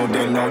say no,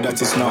 then know that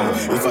it's no.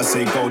 If I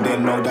say go,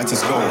 then know that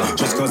it's go.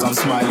 Just cause I'm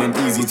smiling,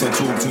 easy to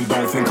talk to.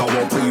 Don't think I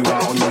won't put you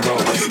out on the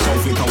road.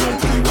 Don't think I won't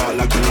put you out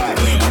like a light.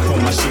 I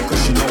put my shit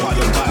cause you know I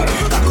don't buy.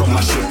 I got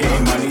my shit,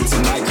 getting money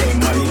tonight, getting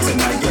money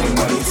tonight, getting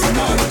money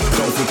tonight.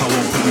 Don't think I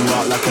won't put you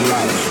out like a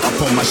light. I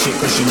put my shit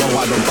cause you know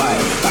I don't buy.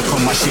 I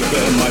got my shit,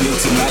 getting money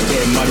tonight,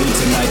 getting money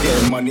tonight,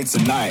 getting money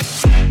tonight.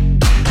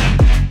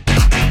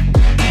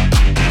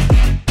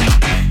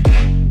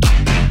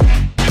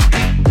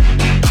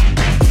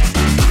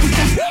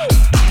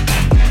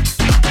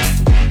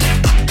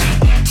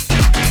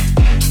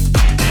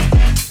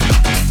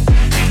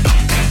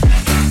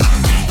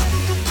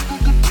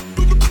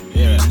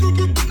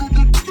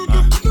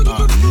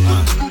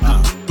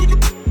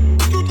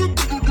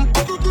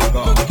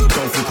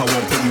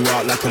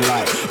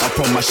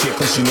 Shit,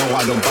 cause you know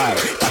I don't buy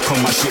it. Back on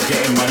my shit,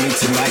 getting money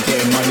tonight,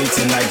 getting money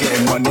tonight,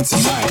 getting money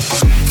tonight.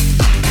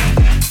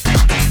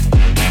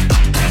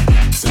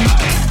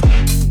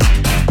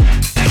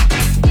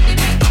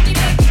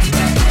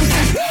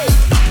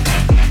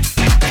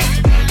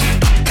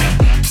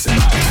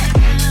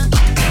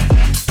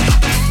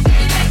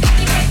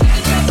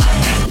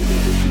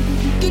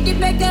 Get it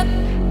back up,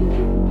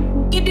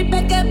 get it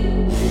back up,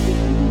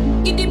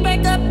 get it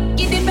back up,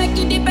 get it back,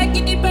 get it back,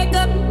 get it back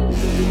up,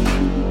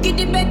 get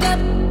it back up.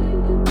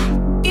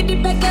 Get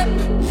it back up,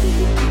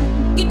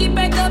 get it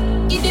back up,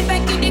 get it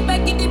back, get it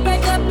back, get it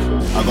back up.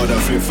 I got a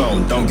flip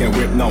phone, don't get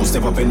whipped, no.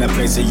 Step up in that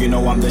place and you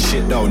know I'm the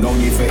shit though. No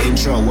need for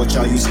intro, watch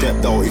how you step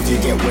though. If you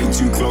get way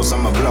too close,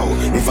 I'ma blow.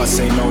 If I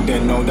say no,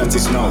 then know that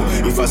it's no.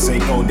 If I say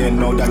go, then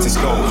know that it's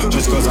go.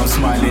 Just cause I'm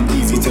smiling,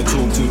 easy to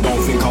talk to.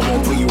 Don't think I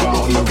won't put you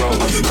out on the road.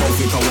 Don't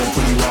think I won't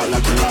put you out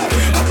like a light.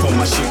 I put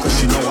my shit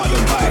cause you know I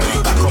don't buy.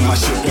 Back on my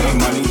shit,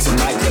 getting money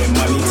tonight, getting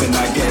money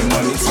tonight, getting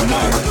money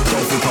tonight.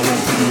 Don't think I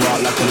won't put you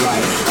out like a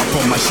light. I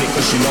put my shit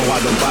cause you know I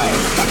don't buy.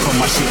 Back on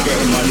my shit,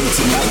 getting money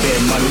tonight,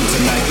 getting money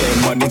tonight,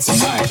 getting money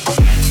tonight.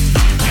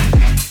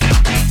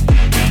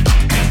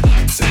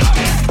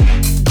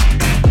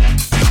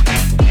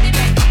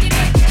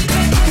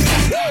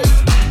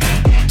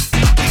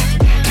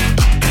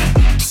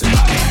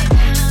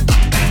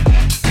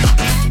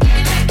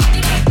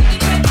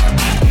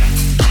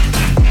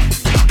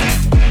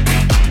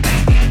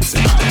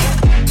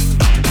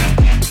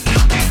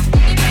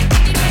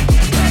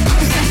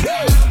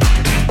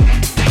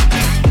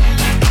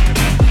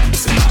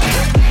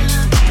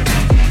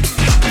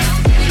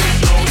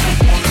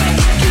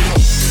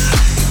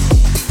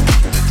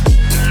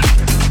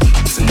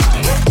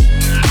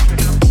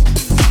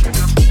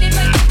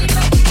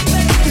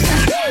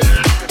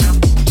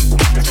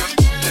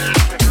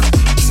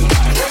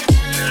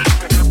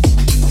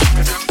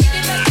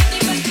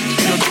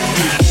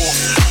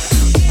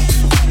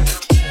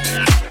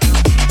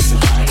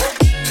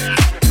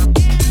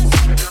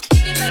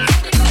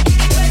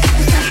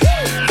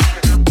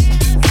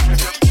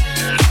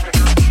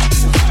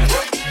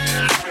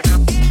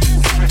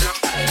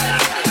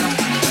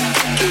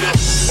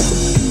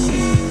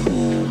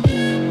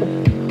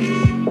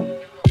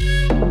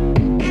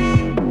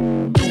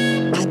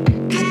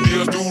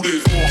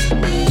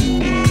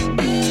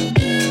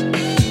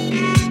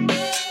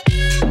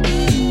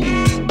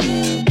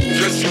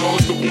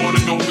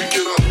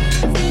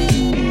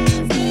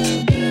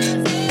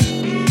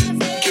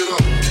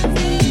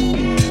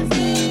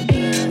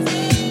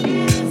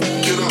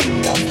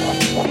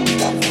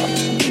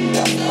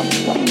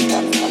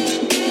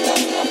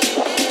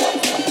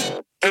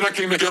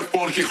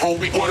 funky,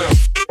 homie, what up?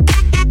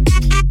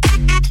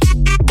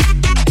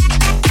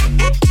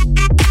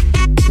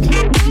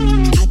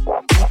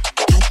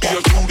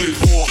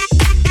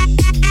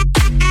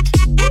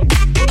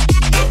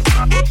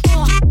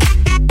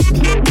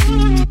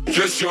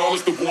 Yes, y'all,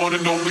 it's the one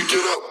and only.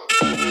 Get up.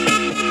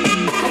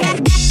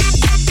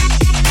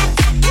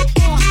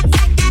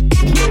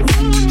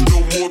 No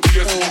more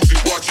BS music,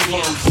 watch and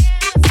learn.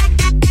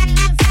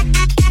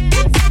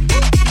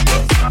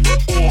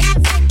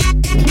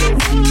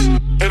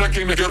 And I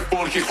came to get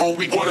funky,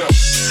 homie, what up?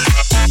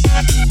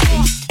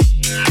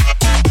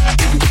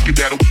 Get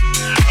that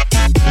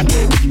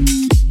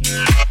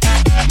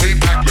lay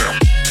back now.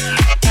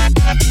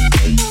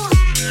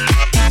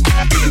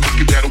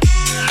 Get that.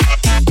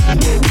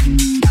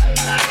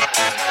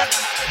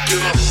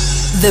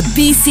 The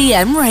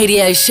BCM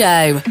Radio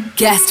Show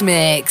Guest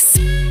Mix.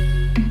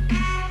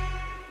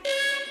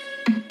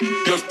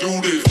 Let's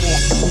do this.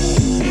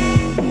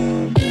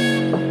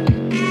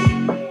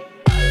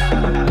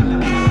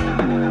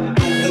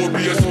 No more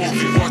BS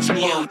music, watch and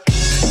learn.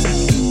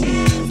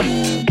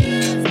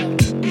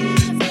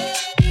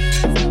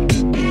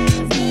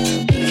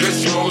 Yes,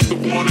 y'all, it's the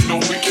one and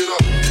only. Get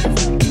up.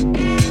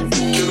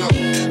 Get up.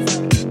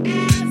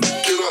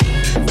 Get up.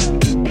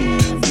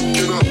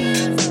 Get up.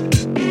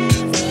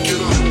 Get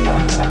up.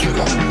 Get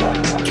up.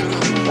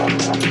 Get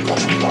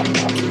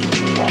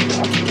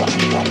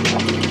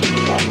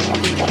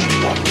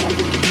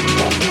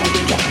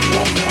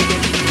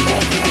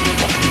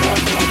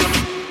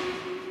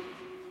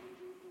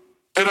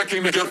And I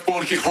came to get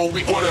funky,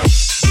 homie, what up?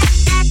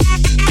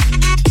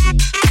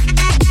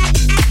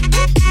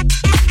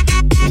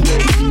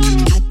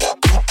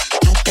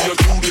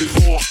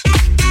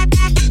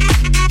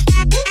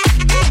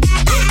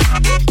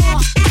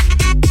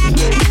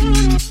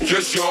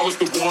 Yes, y'all, it's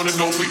the one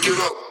and only. Get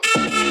up.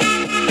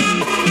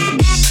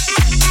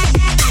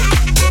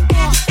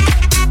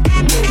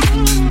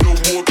 No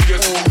more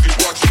BS music,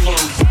 watch and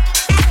learn.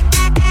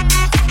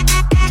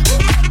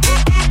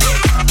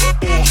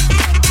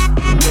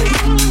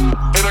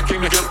 And I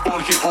came to get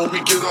funky,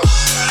 homie, get up.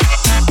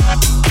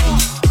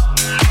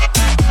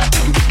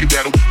 Get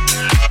that.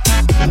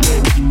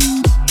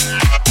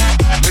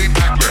 Lay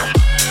back now.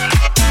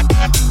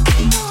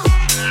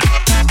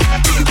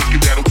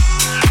 Get that.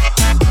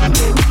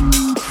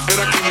 And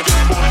I came to get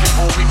funky,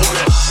 homie, what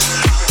up?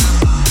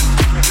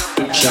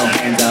 Put your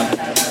hands up,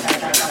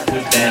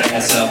 put that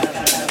ass up.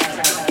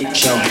 Put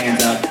your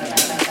hands up,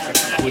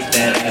 put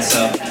that ass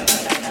up.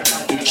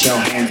 Put your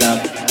hands up,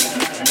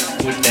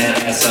 put that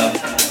ass up.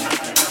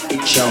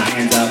 Put your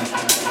hands up,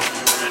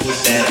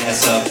 put that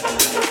ass up.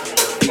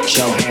 Put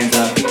your hands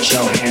up, put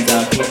your hands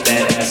up, put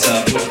that ass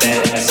up, put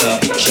that ass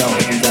up. Put your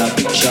hands up,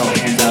 put your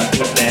hands up,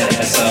 put that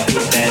ass up,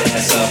 put that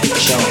ass up.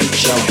 Put your,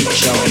 put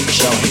that.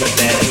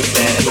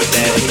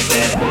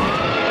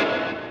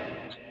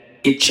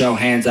 Get your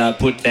hands up,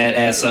 put that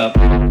ass up.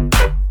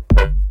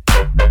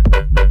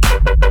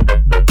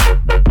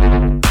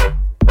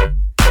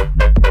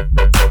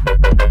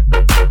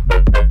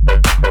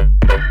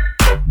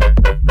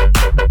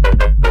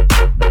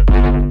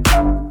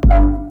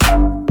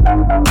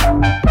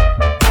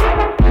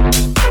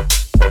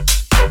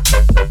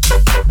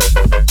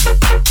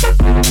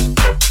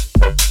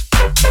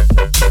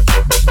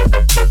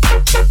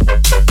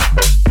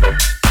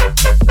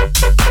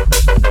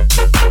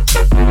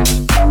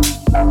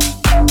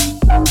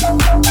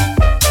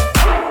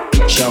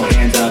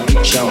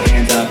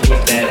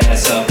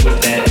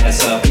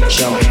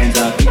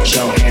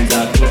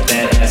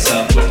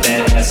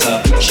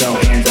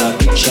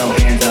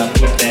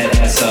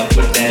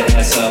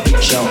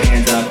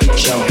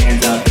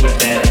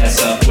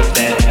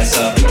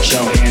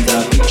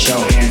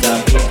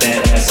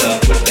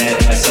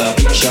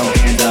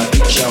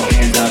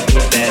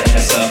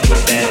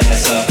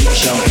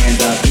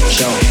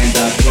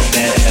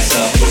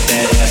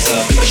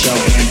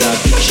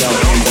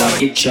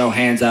 Get your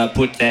hands up,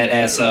 put that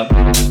ass up.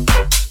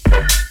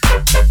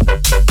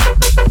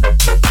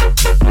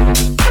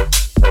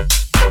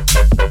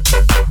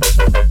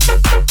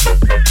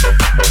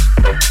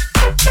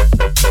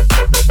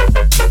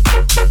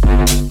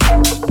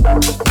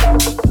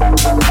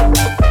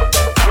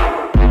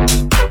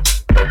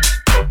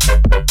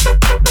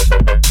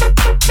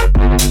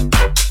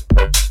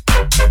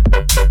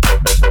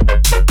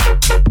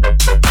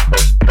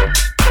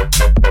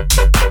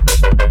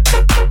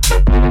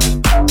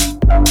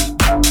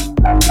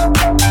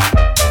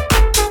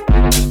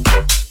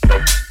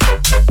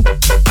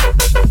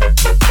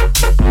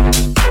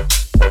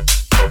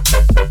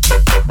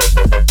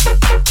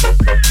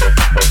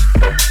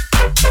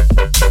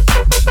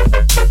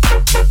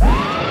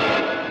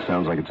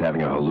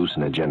 Having a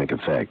hallucinogenic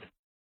effect.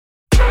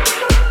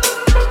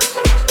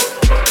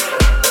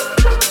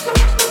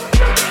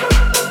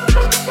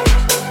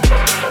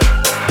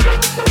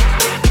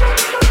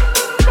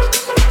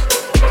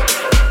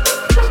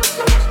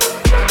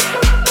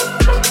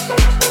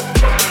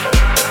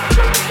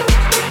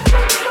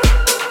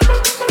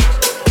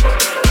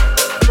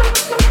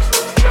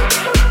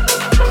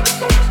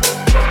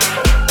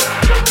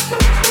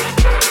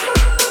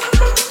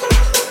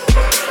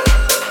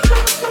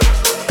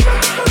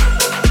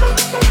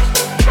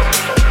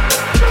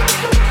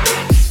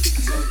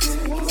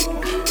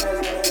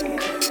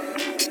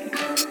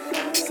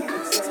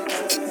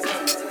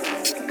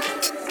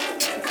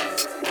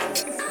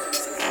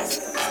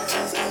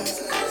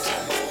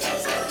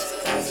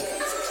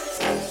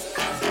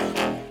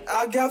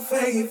 got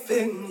faith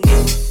in you.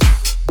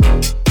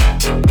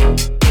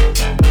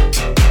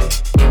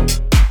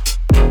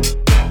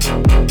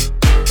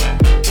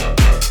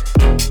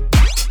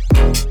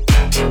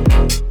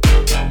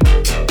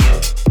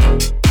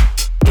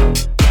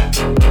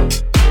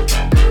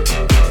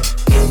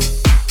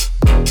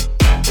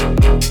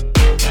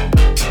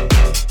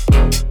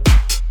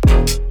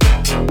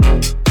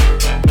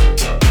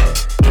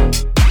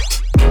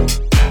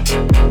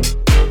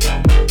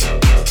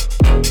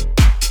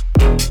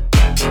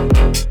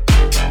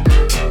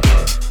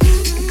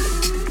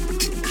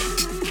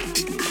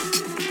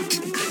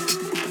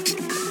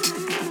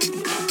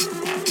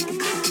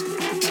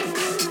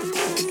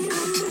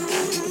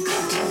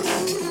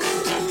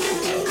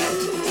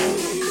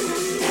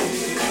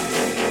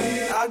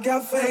 I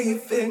got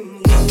faith in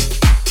you.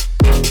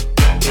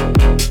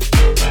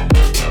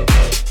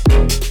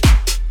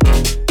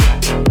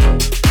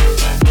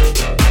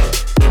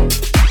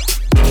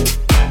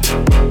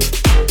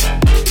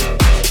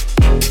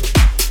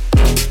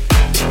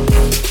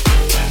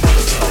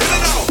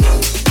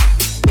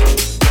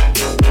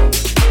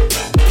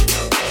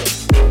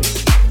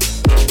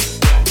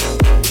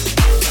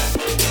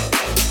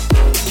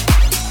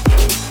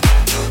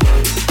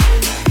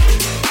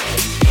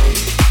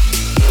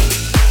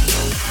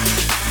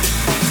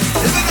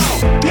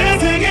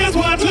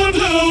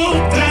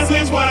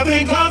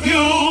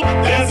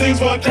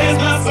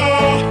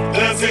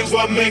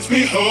 Makes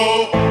me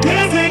whole.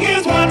 Dancing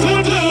is what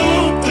to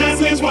do.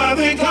 Dancing's what I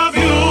think of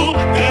you.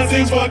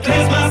 Dancing's what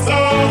clears my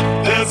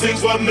soul.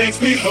 Dancing's what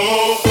makes me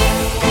whole.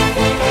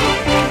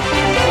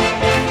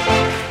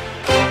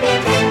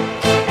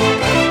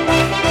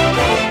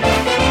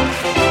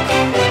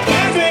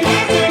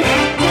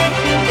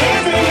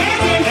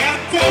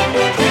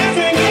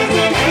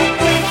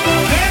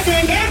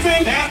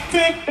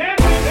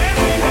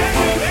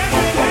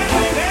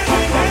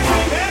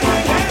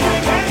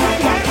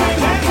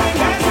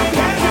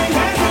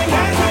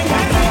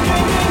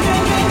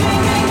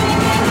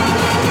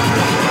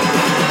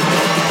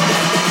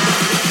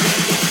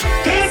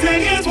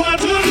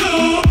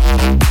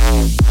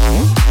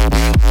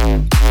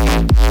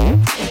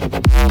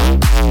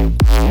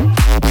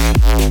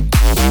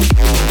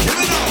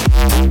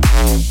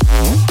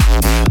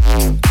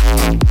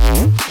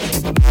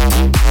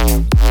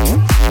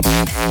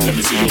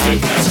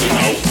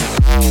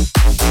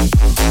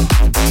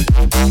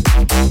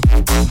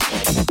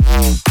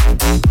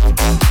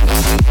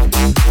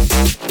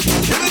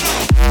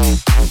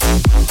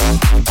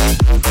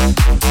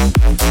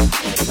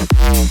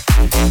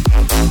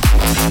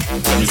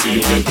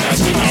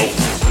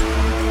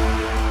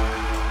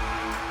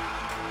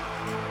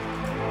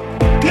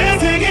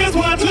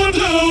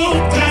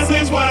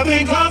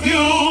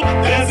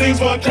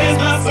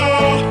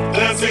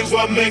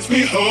 Makes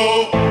me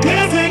whole.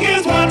 Dancing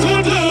is what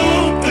to do.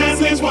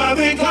 Dancing's what I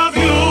think of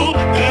you.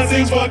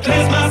 Dancing's what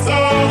clears my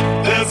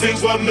soul.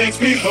 Dancing's what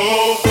makes me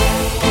whole.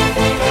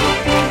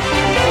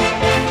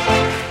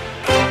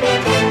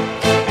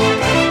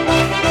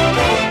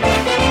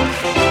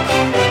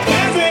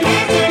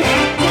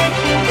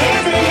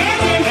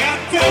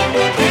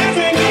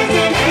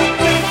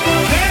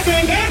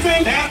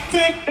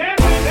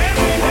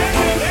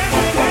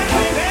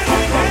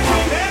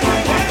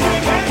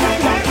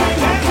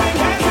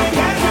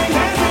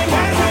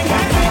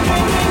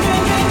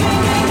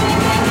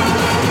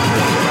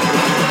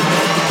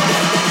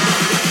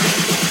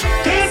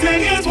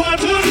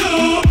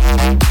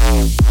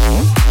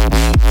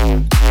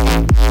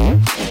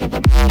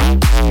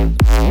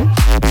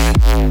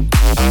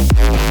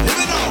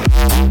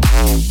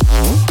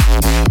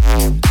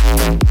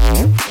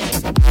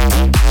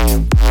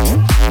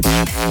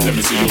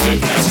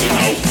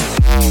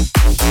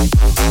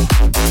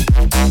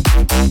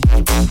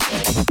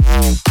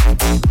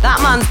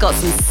 Got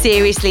some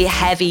seriously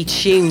heavy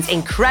tunes.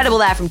 Incredible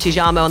there from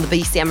Tujamo on the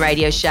BCM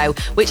radio show,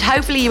 which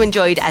hopefully you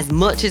enjoyed as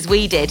much as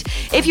we did.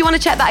 If you want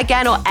to check that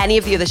again, or any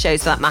of the other shows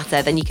for that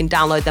matter, then you can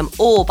download them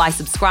all by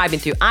subscribing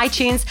through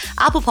iTunes,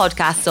 Apple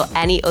Podcasts, or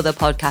any other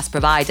podcast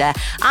provider.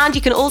 And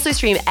you can also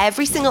stream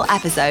every single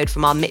episode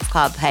from our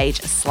Mixcloud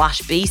page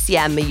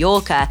 /BCM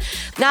Mallorca.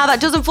 Now,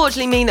 that does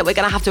unfortunately mean that we're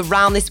going to have to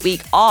round this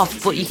week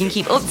off, but you can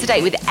keep up to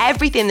date with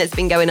everything that's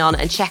been going on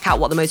and check out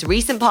what the most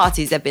recent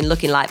parties have been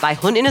looking like by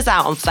hunting us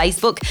out on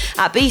Facebook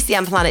at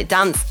BCM Planet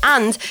Dance,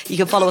 and you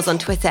can follow us on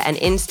Twitter and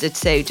Insta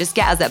too. Just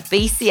get us at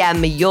BCM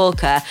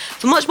Mallorca.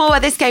 For much more where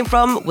this came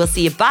from, we'll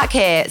see you back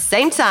here,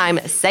 same time,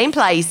 same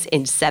place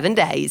in 7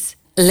 days.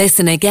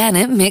 Listen again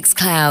at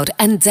Mixcloud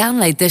and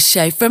download the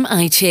show from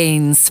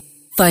iTunes.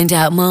 Find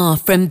out more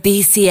from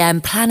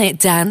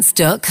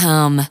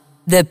bcmplanetdance.com.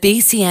 The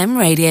BCM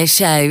radio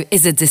show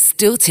is a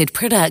Distorted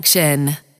production.